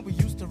recall when we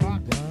used to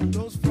rock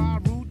those fly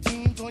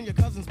routines on your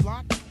cousin's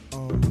block?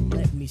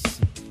 Let me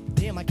see.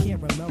 Damn, I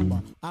can't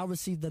remember. I'll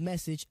receive the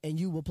message and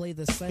you will play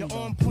the same. You're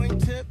on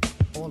point, Tip.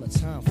 All the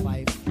time,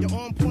 Fife. You're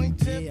on point,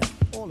 Tip.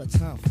 Yeah, all the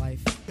time,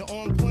 Fife. You're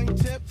on point,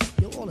 Tip.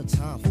 You're all the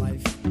time,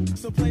 Fife.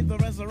 So play the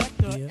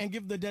resurrector Yeah. and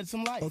give the dead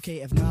some life.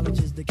 Okay, if knowledge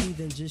is the key,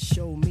 then just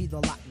show me the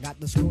lock. Got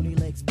the scrawny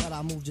legs, but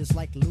I move just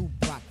like Lou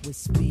Brock with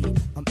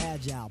speed. I'm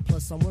agile,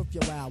 plus I'm worth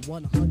your while.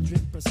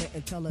 100%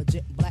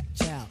 intelligent black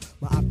child.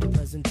 My optic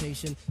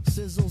presentation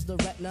sizzles the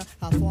retina.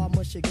 How far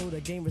must you go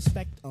to gain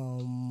respect?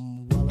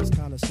 Well, it's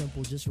kinda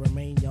simple. Just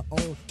remain your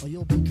own, or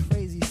you'll be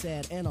crazy,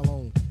 sad, and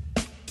alone.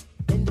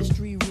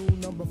 Industry rule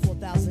number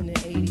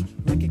 4080.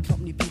 Record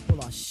company people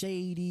are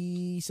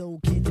shady. So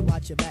kids,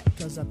 watch your back,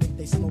 cause I think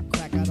they smoke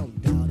crack. I don't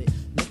doubt it.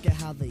 Look at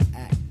how they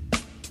act.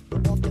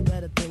 But off the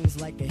better things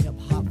like a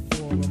hip-hop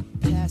forum.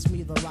 Pass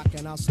me the rock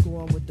and I'll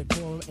score 'em with the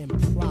quorum and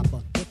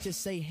proper. What you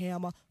say,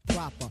 hammer?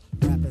 Proper.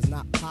 Rap is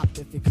not pop.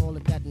 If you call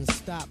it that, then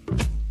stop.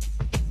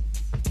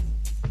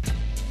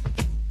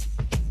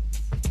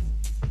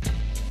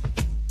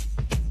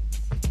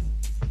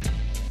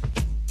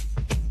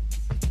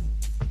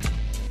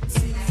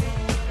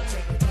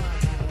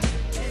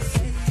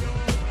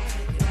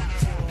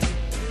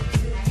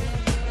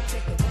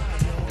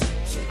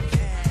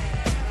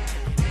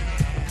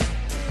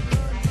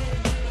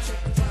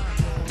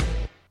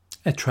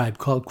 A Tribe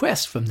Called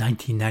Quest from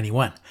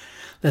 1991.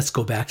 Let's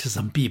go back to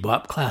some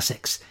bebop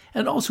classics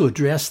and also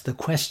address the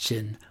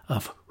question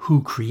of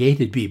who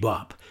created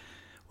bebop.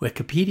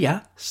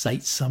 Wikipedia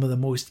cites some of the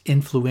most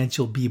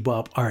influential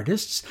bebop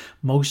artists,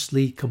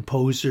 mostly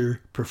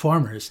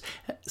composer-performers,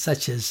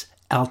 such as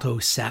alto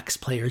sax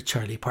player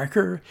Charlie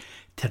Parker,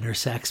 tenor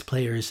sax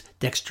players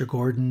Dexter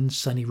Gordon,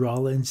 Sonny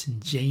Rollins,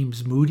 and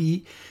James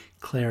Moody,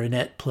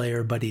 clarinet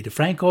player Buddy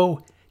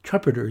DeFranco,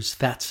 trumpeters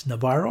Fats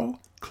Navarro,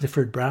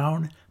 Clifford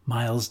Brown,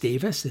 Miles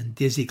Davis and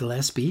Dizzy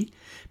Gillespie,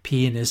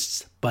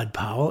 pianists Bud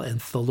Powell and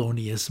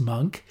Thelonious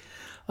Monk,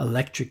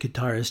 electric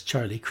guitarist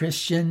Charlie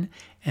Christian,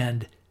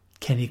 and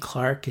Kenny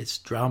Clark as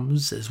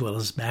drums, as well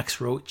as Max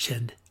Roach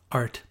and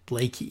Art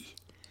Blakey.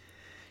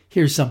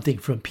 Here's something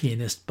from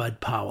pianist Bud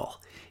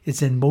Powell.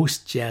 It's in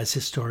most jazz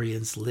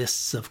historians'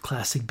 lists of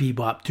classic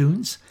bebop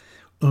tunes.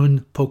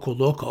 Un Poco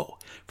Loco.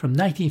 From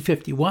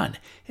 1951,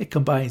 it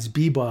combines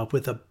bebop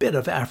with a bit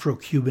of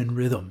Afro-Cuban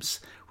rhythms,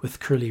 with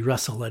Curly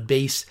Russell on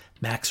bass,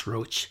 Max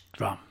Roach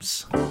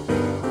drums.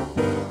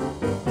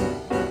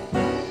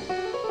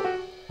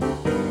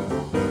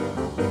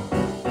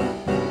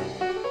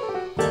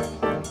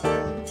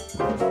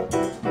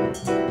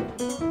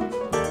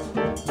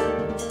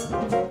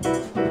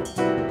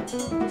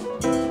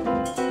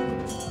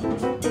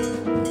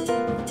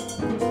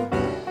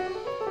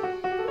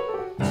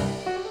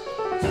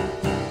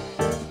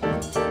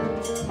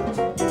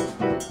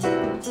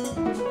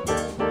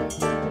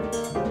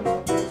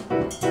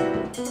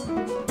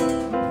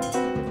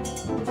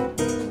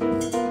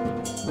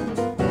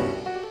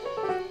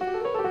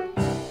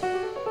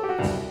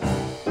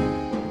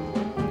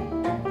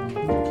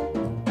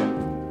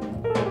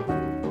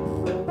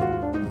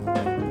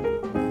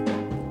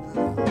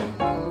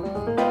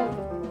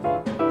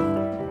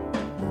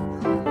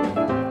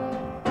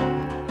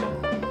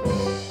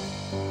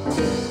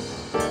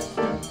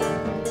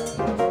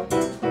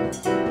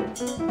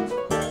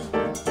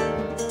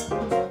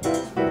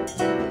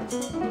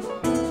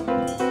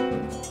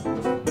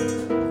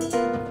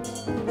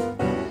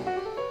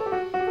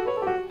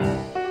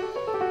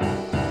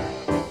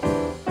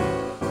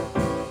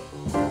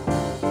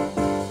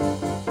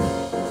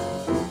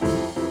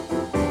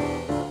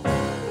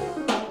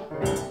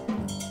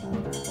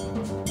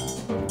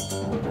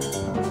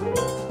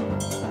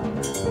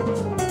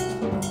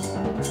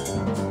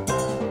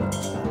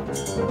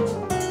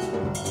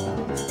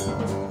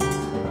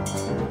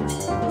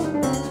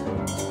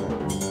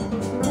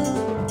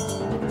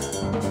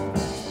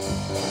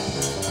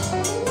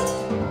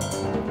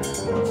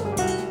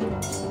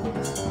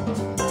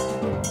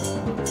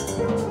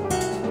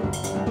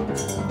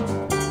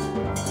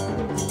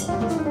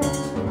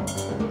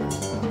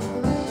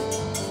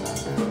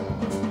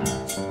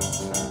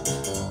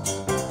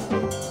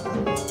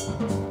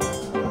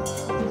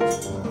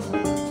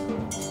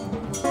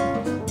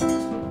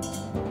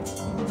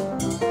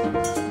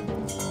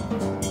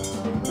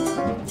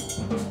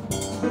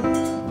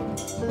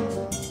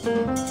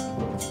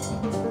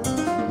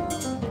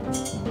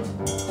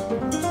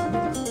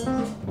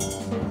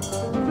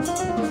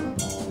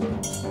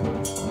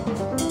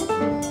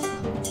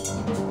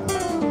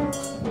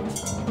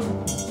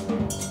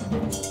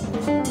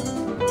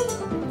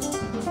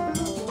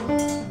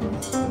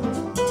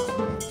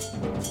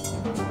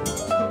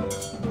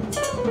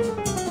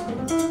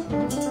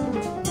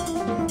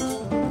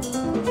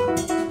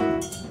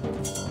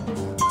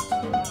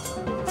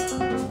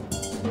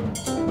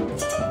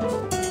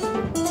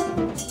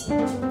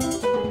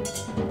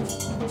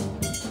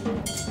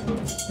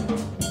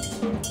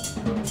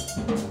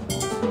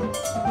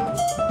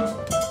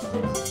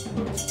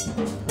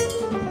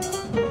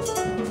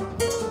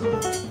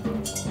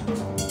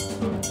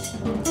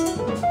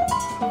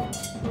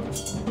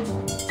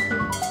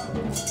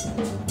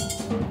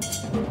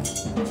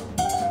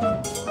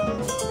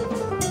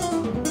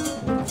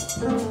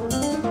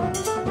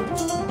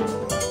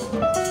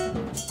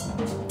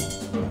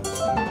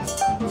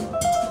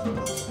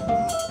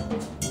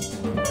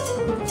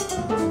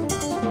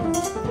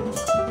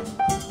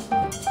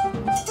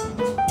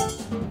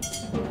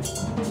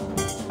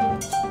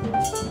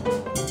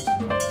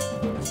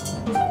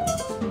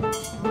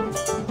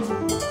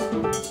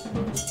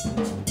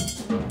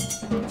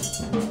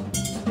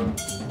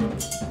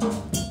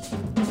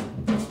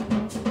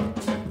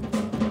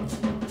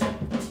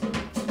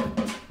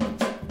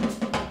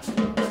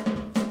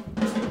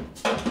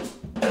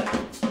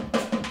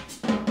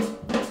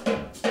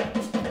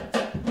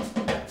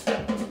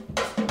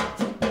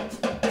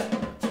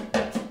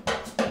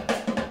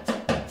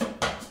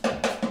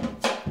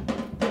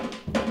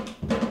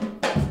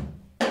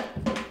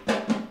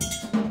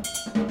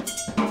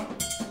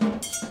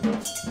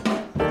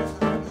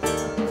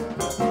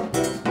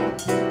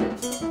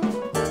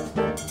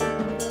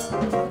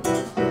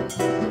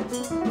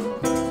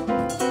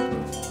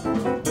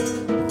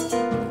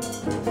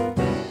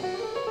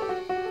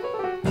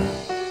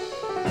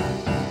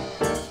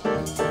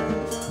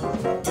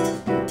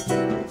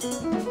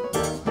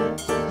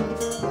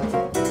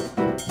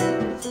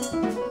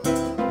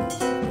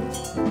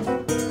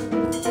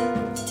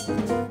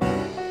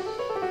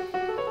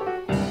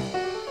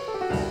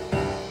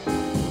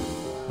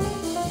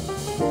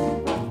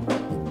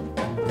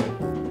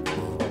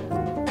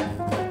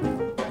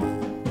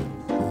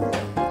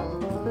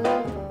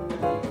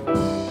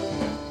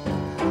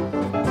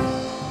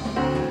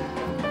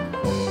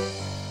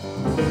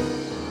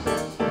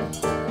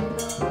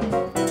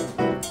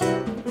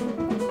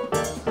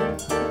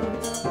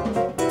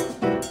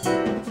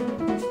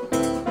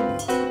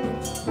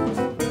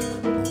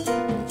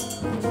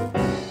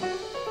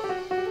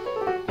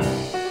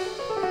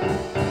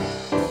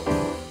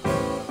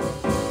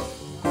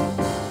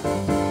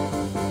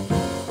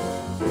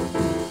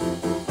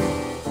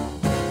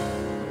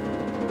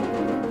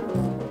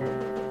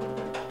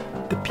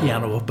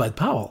 Piano of Bud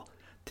Powell,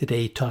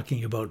 today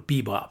talking about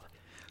bebop.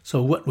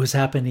 So what was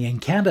happening in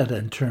Canada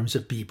in terms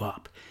of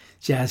bebop?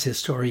 Jazz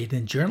historian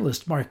and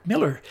journalist Mark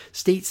Miller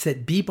states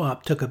that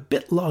bebop took a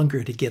bit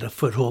longer to get a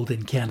foothold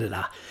in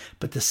Canada,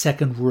 but the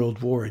Second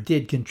World War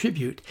did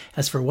contribute,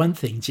 as for one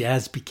thing,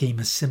 jazz became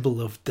a symbol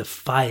of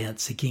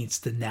defiance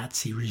against the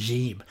Nazi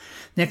regime.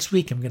 Next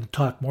week I'm going to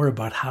talk more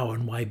about how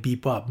and why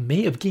bebop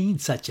may have gained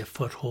such a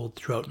foothold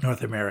throughout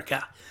North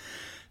America.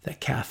 The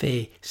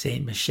Café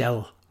Saint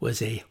Michel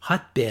was a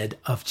hotbed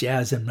of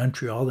jazz in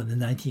Montreal in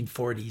the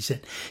 1940s, and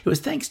it was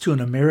thanks to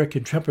an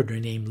American trumpeter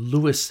named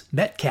Louis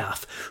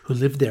Metcalf, who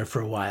lived there for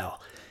a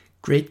while.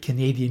 Great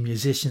Canadian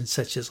musicians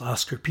such as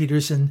Oscar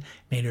Peterson,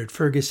 Maynard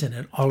Ferguson,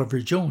 and Oliver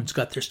Jones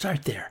got their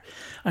start there.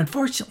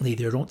 Unfortunately,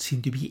 there don't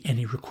seem to be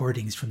any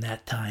recordings from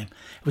that time.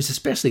 I was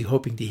especially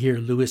hoping to hear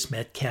Louis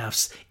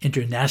Metcalf's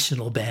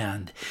International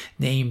Band,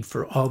 named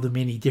for all the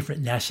many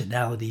different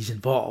nationalities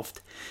involved.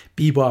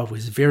 Bebop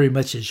was very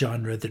much a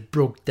genre that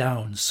broke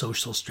down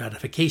social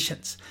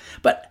stratifications.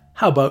 But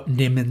how about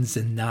Nimmons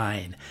and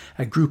Nine,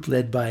 a group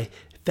led by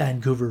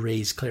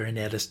Vancouver-raised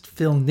clarinetist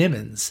Phil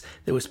Nimmons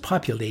that was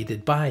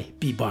populated by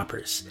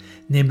beboppers.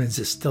 Nimmons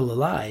is still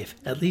alive,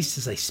 at least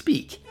as I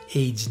speak,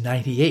 aged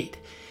 98,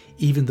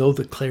 even though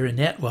the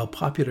clarinet, while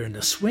popular in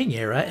the swing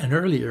era and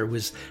earlier,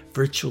 was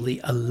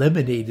virtually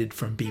eliminated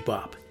from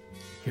bebop.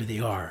 Here they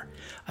are.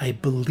 I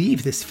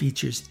believe this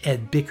features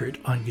Ed Bickert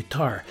on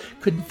guitar.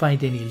 Couldn't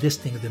find any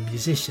listing of the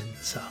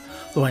musicians,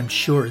 though I'm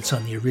sure it's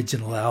on the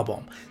original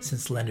album,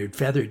 since Leonard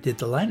Feather did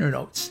the liner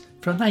notes.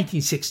 From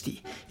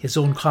 1960, his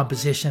own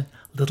composition,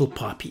 Little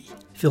Poppy,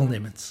 Phil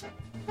Nimmons.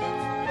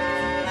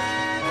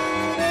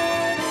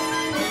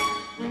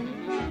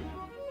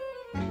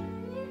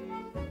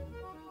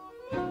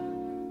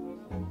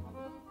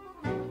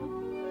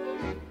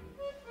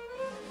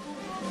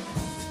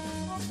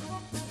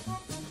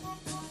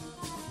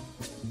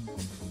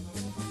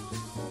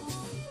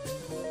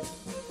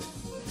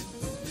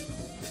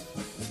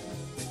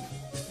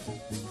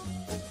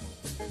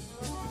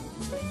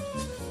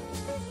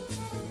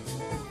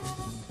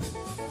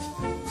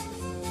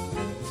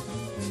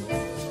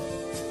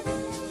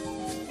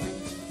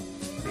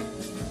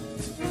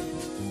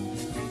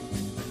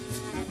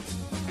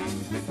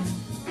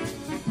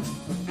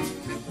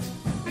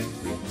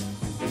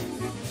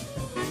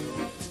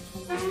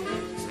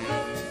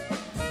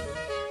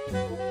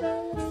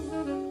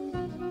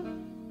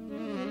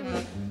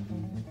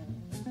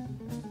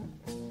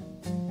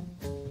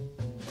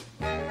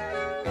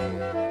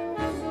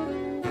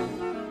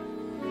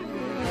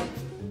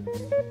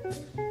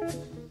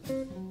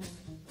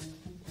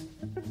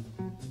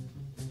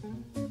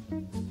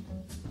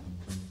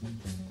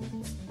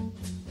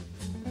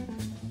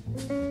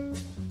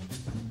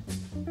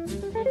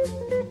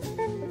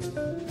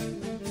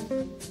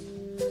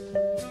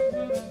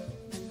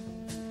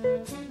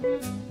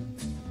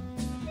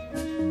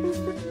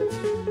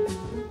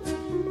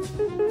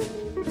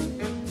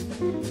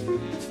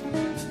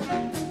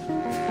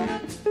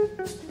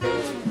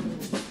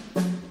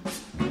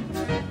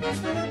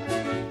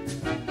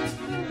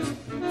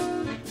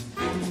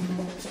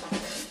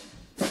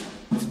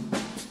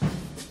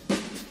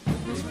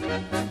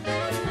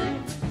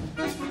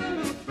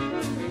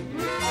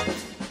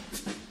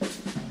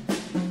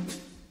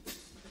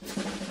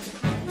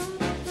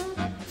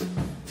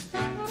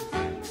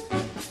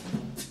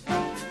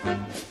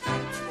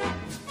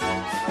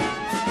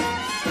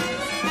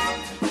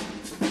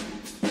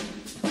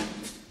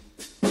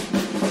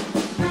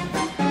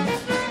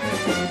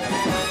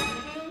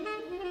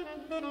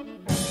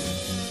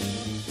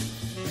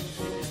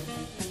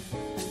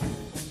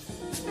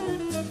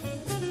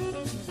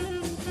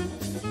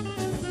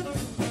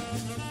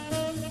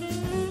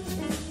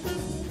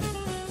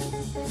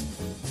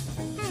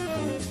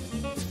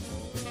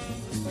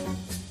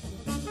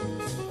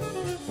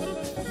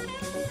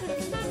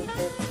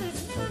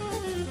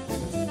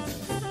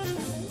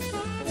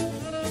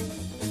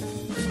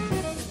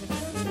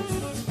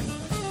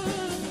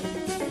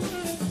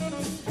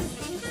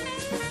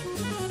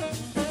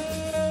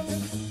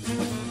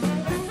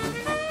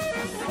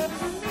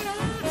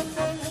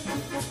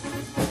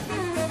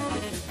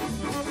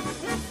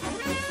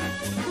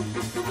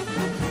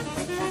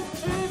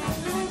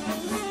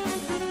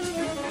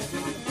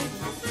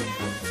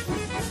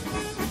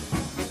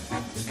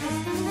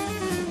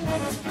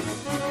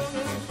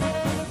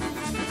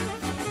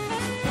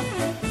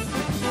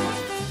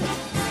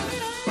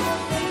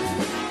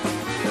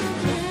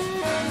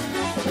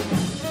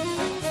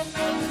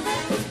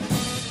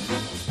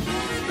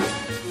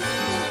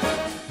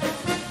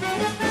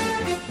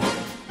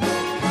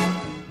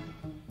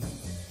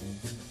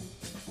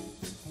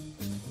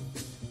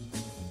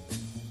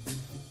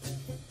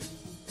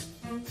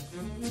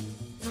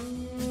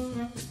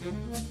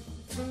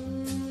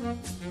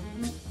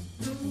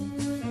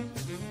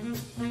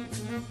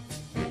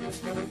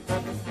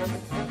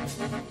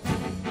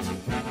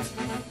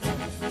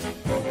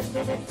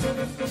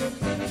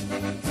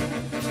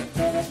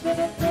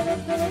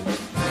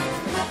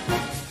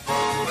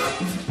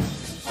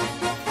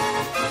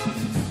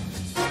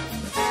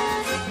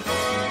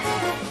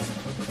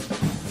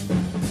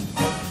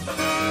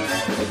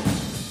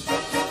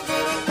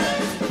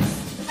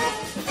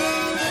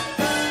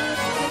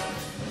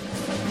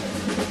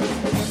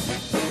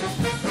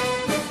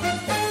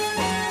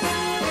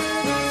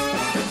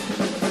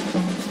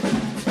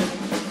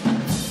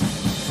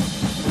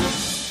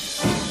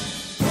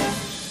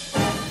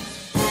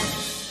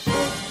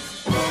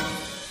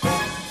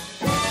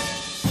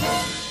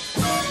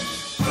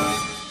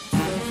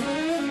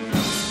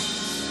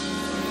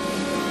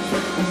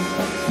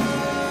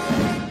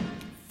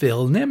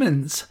 Phil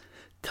Nimmons.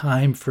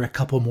 Time for a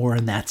couple more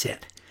and that's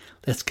it.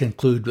 Let's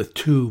conclude with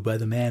two by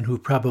the man who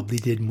probably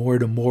did more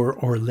to more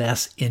or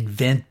less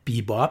invent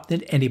bebop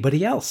than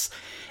anybody else,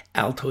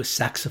 alto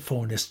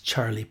saxophonist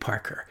Charlie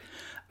Parker.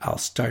 I'll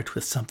start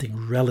with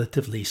something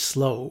relatively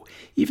slow,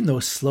 even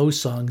though slow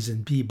songs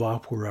in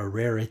bebop were a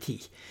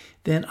rarity.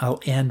 Then I'll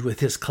end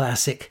with his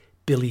classic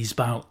Billy's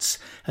Bounce,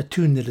 a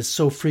tune that is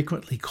so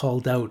frequently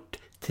called out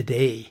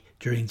today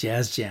during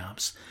jazz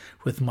jams,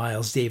 with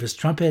Miles Davis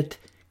trumpet,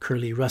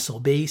 Curly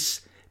Russell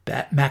bass,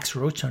 Max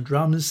Roach on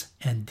drums,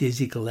 and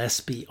Dizzy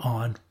Gillespie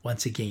on,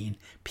 once again,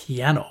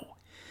 piano.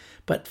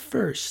 But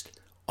first,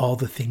 All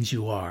the Things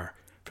You Are,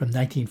 from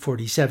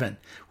 1947,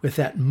 with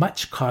that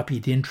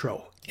much-copied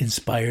intro,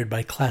 inspired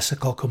by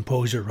classical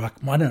composer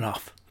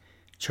Rachmaninoff.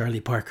 Charlie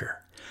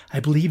Parker. I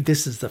believe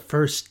this is the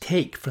first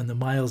take from the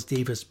Miles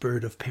Davis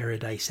Bird of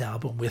Paradise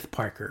album with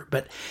Parker,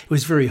 but it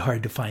was very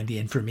hard to find the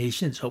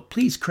information, so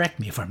please correct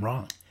me if I'm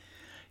wrong.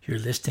 You're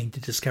listening to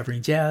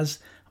Discovering Jazz.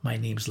 My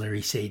name's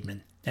Larry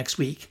Sadman. Next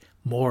week,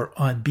 more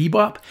on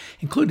bebop,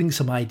 including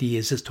some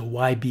ideas as to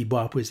why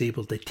bebop was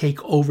able to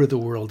take over the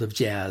world of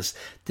jazz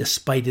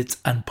despite its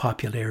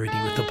unpopularity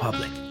with the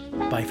public.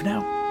 Bye for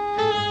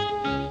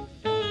now.